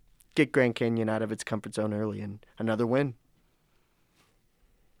continue. Get Grand Canyon out of its comfort zone early and another win.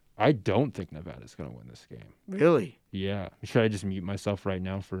 I don't think Nevada's going to win this game. Really? Yeah. Should I just mute myself right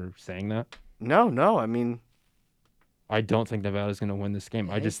now for saying that? No. I mean, I don't think Nevada's going to win this game.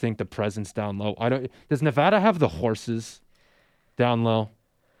 I just think the presence down low. Does Nevada have the horses down low?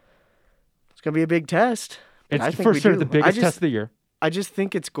 it's going to be a big test. It's I think for we sure do. the biggest test of the year. I just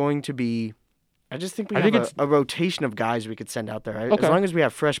think it's going to be. I just think we I think have it's- a rotation of guys we could send out there. Okay. As long as we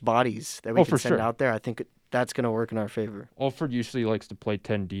have fresh bodies that we can for send sure. out there, I think that's going to work in our favor. Alford usually likes to play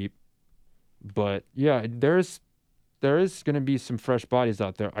 10 deep. But, yeah, there is going to be some fresh bodies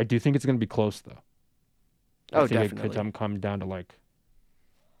out there. I do think it's going to be close, though. I think Definitely. it could come down to,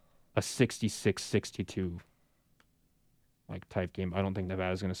 a 66-62 type game. I don't think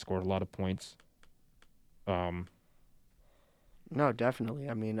Nevada's going to score a lot of points. No, definitely.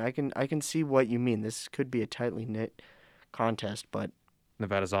 I mean, I can see what you mean. This could be a tightly knit contest, but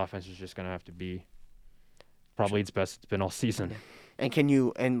Nevada's offense is just going to have to be probably its best it's been all season.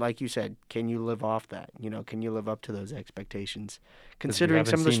 and like you said, can you live off that? Can you live up to those expectations? Considering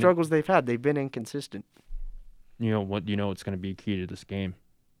some of the seen it. struggles they've had, they've been inconsistent. What's going to be key to this game?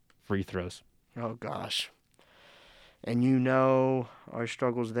 Free throws. Oh gosh. And our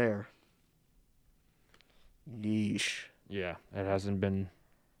struggles there. Yeesh. Yeah, it hasn't been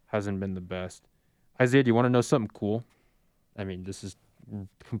hasn't been the best. Isaiah, do you want to know something cool? I mean, this is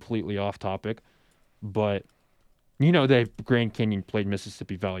completely off topic, but Grand Canyon played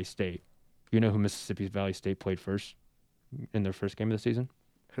Mississippi Valley State. You know who Mississippi Valley State played first in their first game of the season?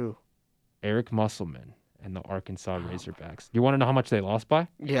 Who? Eric Musselman and the Arkansas Razorbacks. You want to know how much they lost by?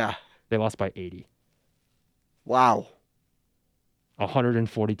 Yeah. They lost by 80. Wow.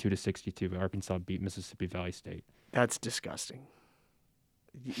 142-62. Arkansas beat Mississippi Valley State. That's disgusting.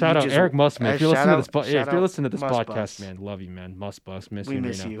 Shout out Eric Musselman. If you're listening to this Muss podcast, Bucks. man, love you, man. Muss Bucks, We you.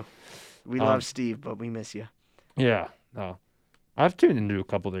 miss you. We love Steve, but we miss you. Yeah. No. I've tuned into a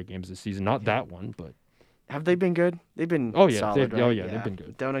couple of their games this season. Not that one, but Have they been good? They've been solid, right? they've been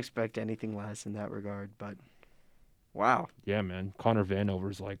good. Don't expect anything less in that regard, but wow. Yeah, man. Connor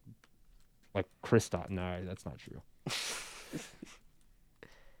Vanover's like Kristaps. No, that's not true.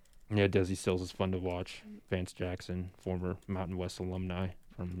 Yeah, Desi Sills is fun to watch. Vance Jackson, former Mountain West alumni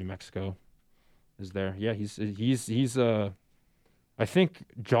from New Mexico, is there. Yeah, he's I think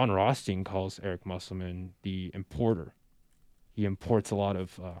John Rothstein calls Eric Musselman the importer. He imports a lot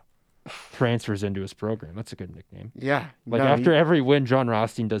of transfers into his program. That's a good nickname. Yeah. Like after every win, John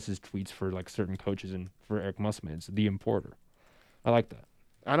Rothstein does his tweets for like certain coaches, and for Eric Musselman, it's the importer. I like that.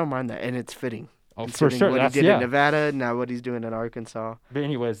 I don't mind that, and it's fitting. Oh, for sure. What he did in Nevada, now what he's doing in Arkansas. But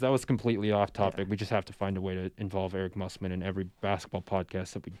anyways, that was completely off topic. We just have to find a way to involve Eric Musselman in every basketball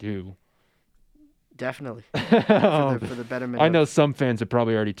podcast that we do. Definitely. For the betterment. I know some fans have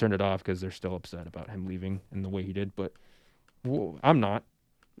probably already turned it off because they're still upset about him leaving and the way he did, but I'm not.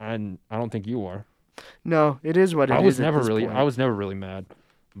 And I don't think you are. No, it is what it is. I was never really mad,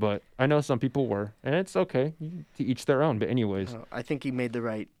 but I know some people were, and it's okay to each their own. But anyways, I think he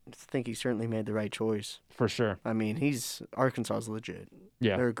certainly made the right choice. For sure. I mean, Arkansas is legit.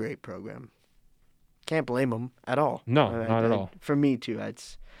 Yeah, they're a great program. Can't blame them at all. No, not at all. For me too,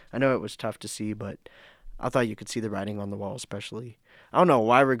 I know it was tough to see, but I thought you could see the writing on the wall, especially. I don't know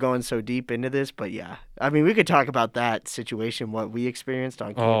why we're going so deep into this, but yeah. I mean, we could talk about that situation, what we experienced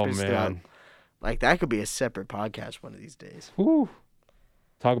on campus. Oh, man. Like, that could be a separate podcast one of these days. Whew.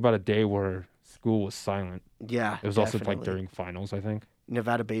 Talk about a day where school was silent. Yeah, it was also like during finals, I think.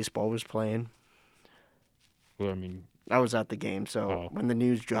 Nevada baseball was playing. Well, I mean, I was at the game, so when the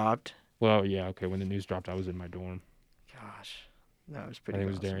news dropped. Well, yeah, okay. When the news dropped, I was in my dorm. Gosh, that was pretty. I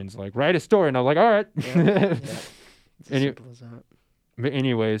think awesome. It was Darian's like, write a story, and I was like, all right. Yeah. It's as simple as that. But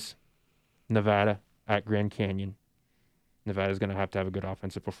anyways, Nevada at Grand Canyon. Nevada's going to have a good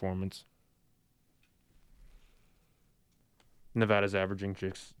offensive performance. Nevada's averaging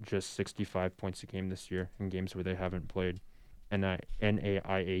just 65 points a game this year in games where they haven't played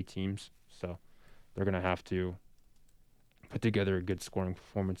NAIA teams. So they're going to have to put together a good scoring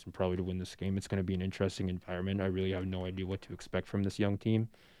performance and probably to win this game. It's going to be an interesting environment. I really have no idea what to expect from this young team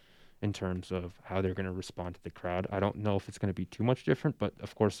in terms of how they're going to respond to the crowd. I don't know if it's going to be too much different, but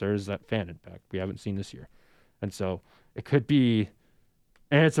of course there is that fan impact we haven't seen this year. And so it could be,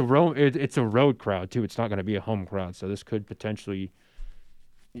 and it's a road crowd too. It's not going to be a home crowd. So this could potentially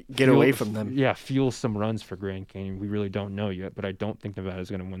get away from them. Yeah, fuel some runs for Grand Canyon. We really don't know yet, but I don't think Nevada's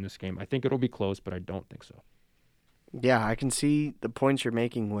going to win this game. I think it'll be close, but I don't think so. Yeah, I can see the points you're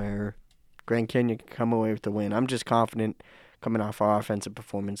making where Grand Canyon can come away with the win. I'm just confident coming off our offensive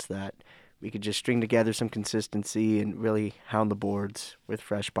performance that we could just string together some consistency and really hound the boards with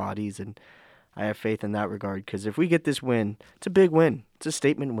fresh bodies. And I have faith in that regard because if we get this win, it's a big win. It's a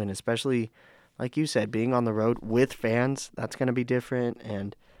statement win, especially, like you said, being on the road with fans. That's going to be different,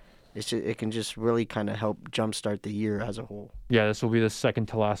 and it can just really kind of help jumpstart the year as a whole. Yeah, this will be the second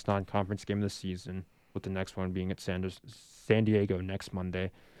to last non-conference game of the season, with the next one being at San Diego next Monday.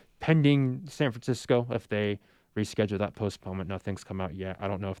 Pending San Francisco, if they reschedule that postponement, nothing's come out yet. I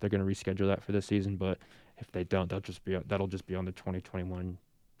don't know if they're going to reschedule that for this season, but if they don't, that'll just be on the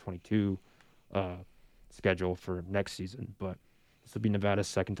 2021-22 schedule for next season. But this will be Nevada's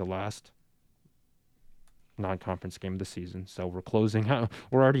second to last non-conference game of the season. So we're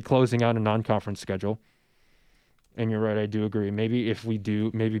already closing out a non-conference schedule. And you're right, I do agree. Maybe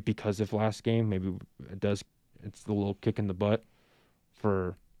because of last game, maybe it's a little kick in the butt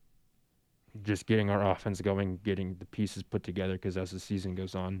for just getting our offense going, getting the pieces put together, because as the season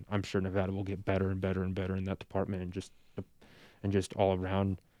goes on, I'm sure Nevada will get better and better and better in that department, and just all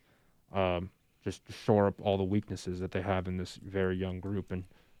around just shore up all the weaknesses that they have in this very young group, and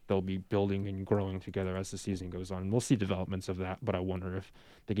they'll be building and growing together as the season goes on. And we'll see developments of that, but I wonder if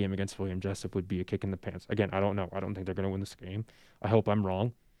the game against William Jessup would be a kick in the pants. Again, I don't know. I don't think they're going to win this game. I hope I'm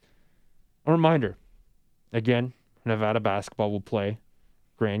wrong. A reminder, again, Nevada basketball will play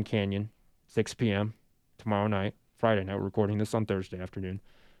Grand Canyon, 6 p.m. tomorrow night, Friday night. We're recording this on Thursday afternoon.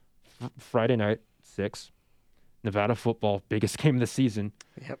 Friday night, 6. Nevada football, biggest game of the season.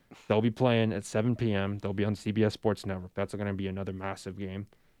 Yep. They'll be playing at 7 p.m. They'll be on CBS Sports Network. That's going to be another massive game.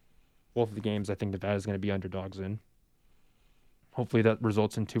 Both of the games I think Nevada's going to be underdogs in. Hopefully that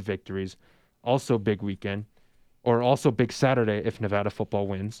results in 2 victories. Also big weekend, or also big Saturday if Nevada football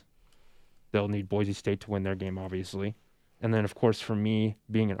wins. They'll need Boise State to win their game, obviously. And then, of course, for me,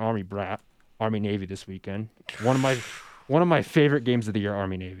 being an Army brat, Army-Navy this weekend. One of my favorite games of the year,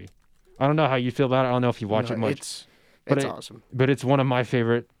 Army-Navy. I don't know how you feel about it. I don't know if you watch it much. It's awesome. But it's one of my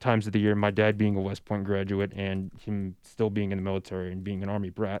favorite times of the year. My dad being a West Point graduate and him still being in the military and being an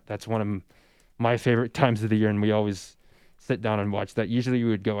Army brat, that's one of my favorite times of the year, and we always sit down and watch that. Usually we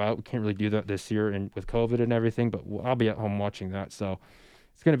would go out. We can't really do that this year and with COVID and everything, but I'll be at home watching that. So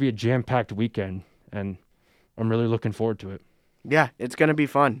it's going to be a jam-packed weekend, and I'm really looking forward to it. Yeah, it's going to be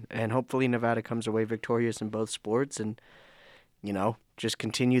fun, and hopefully Nevada comes away victorious in both sports and, just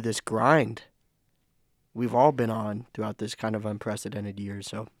continue this grind we've all been on throughout this kind of unprecedented year.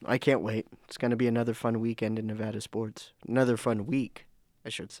 So I can't wait. It's going to be another fun weekend in Nevada sports. Another fun week, I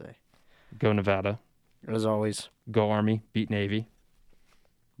should say. Go Nevada. As always. Go Army, beat Navy.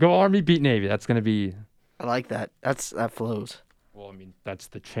 Go Army, beat Navy. That's going to be... I like that. That flows. Well, I mean, that's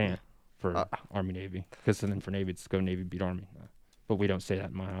the chant for Army-Navy. Because then for Navy, it's go Navy, beat Army. But we don't say that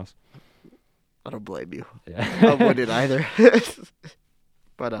in my house. I don't blame you. Yeah. I wouldn't either.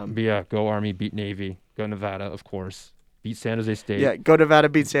 But yeah, go Army, beat Navy. Go Nevada, of course. Beat San Jose State. Yeah, go Nevada,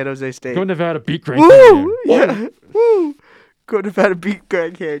 beat San Jose State. Go Nevada, beat Grand Woo! Canyon. Yeah. Woo! Go Nevada, beat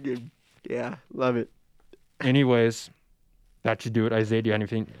Grand Canyon. Yeah, love it. Anyways, that should do it. Isaiah, do you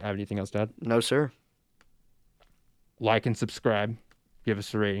have anything else to add? No, sir. Like and subscribe. Give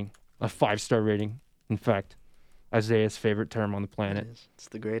us a rating. A 5-star rating. In fact, Isaiah's favorite term on the planet. It's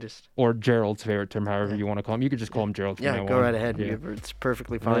the greatest. Or Gerald's favorite term, however you want to call him. You could just call him Gerald from now go on. right ahead. Yeah. It's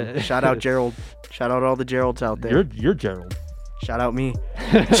perfectly fine. Shout out Gerald. Shout out all the Geralds out there. You're Gerald. Shout out me.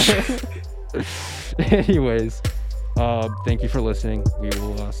 Anyways, thank you for listening. We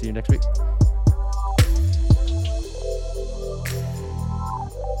will see you next week.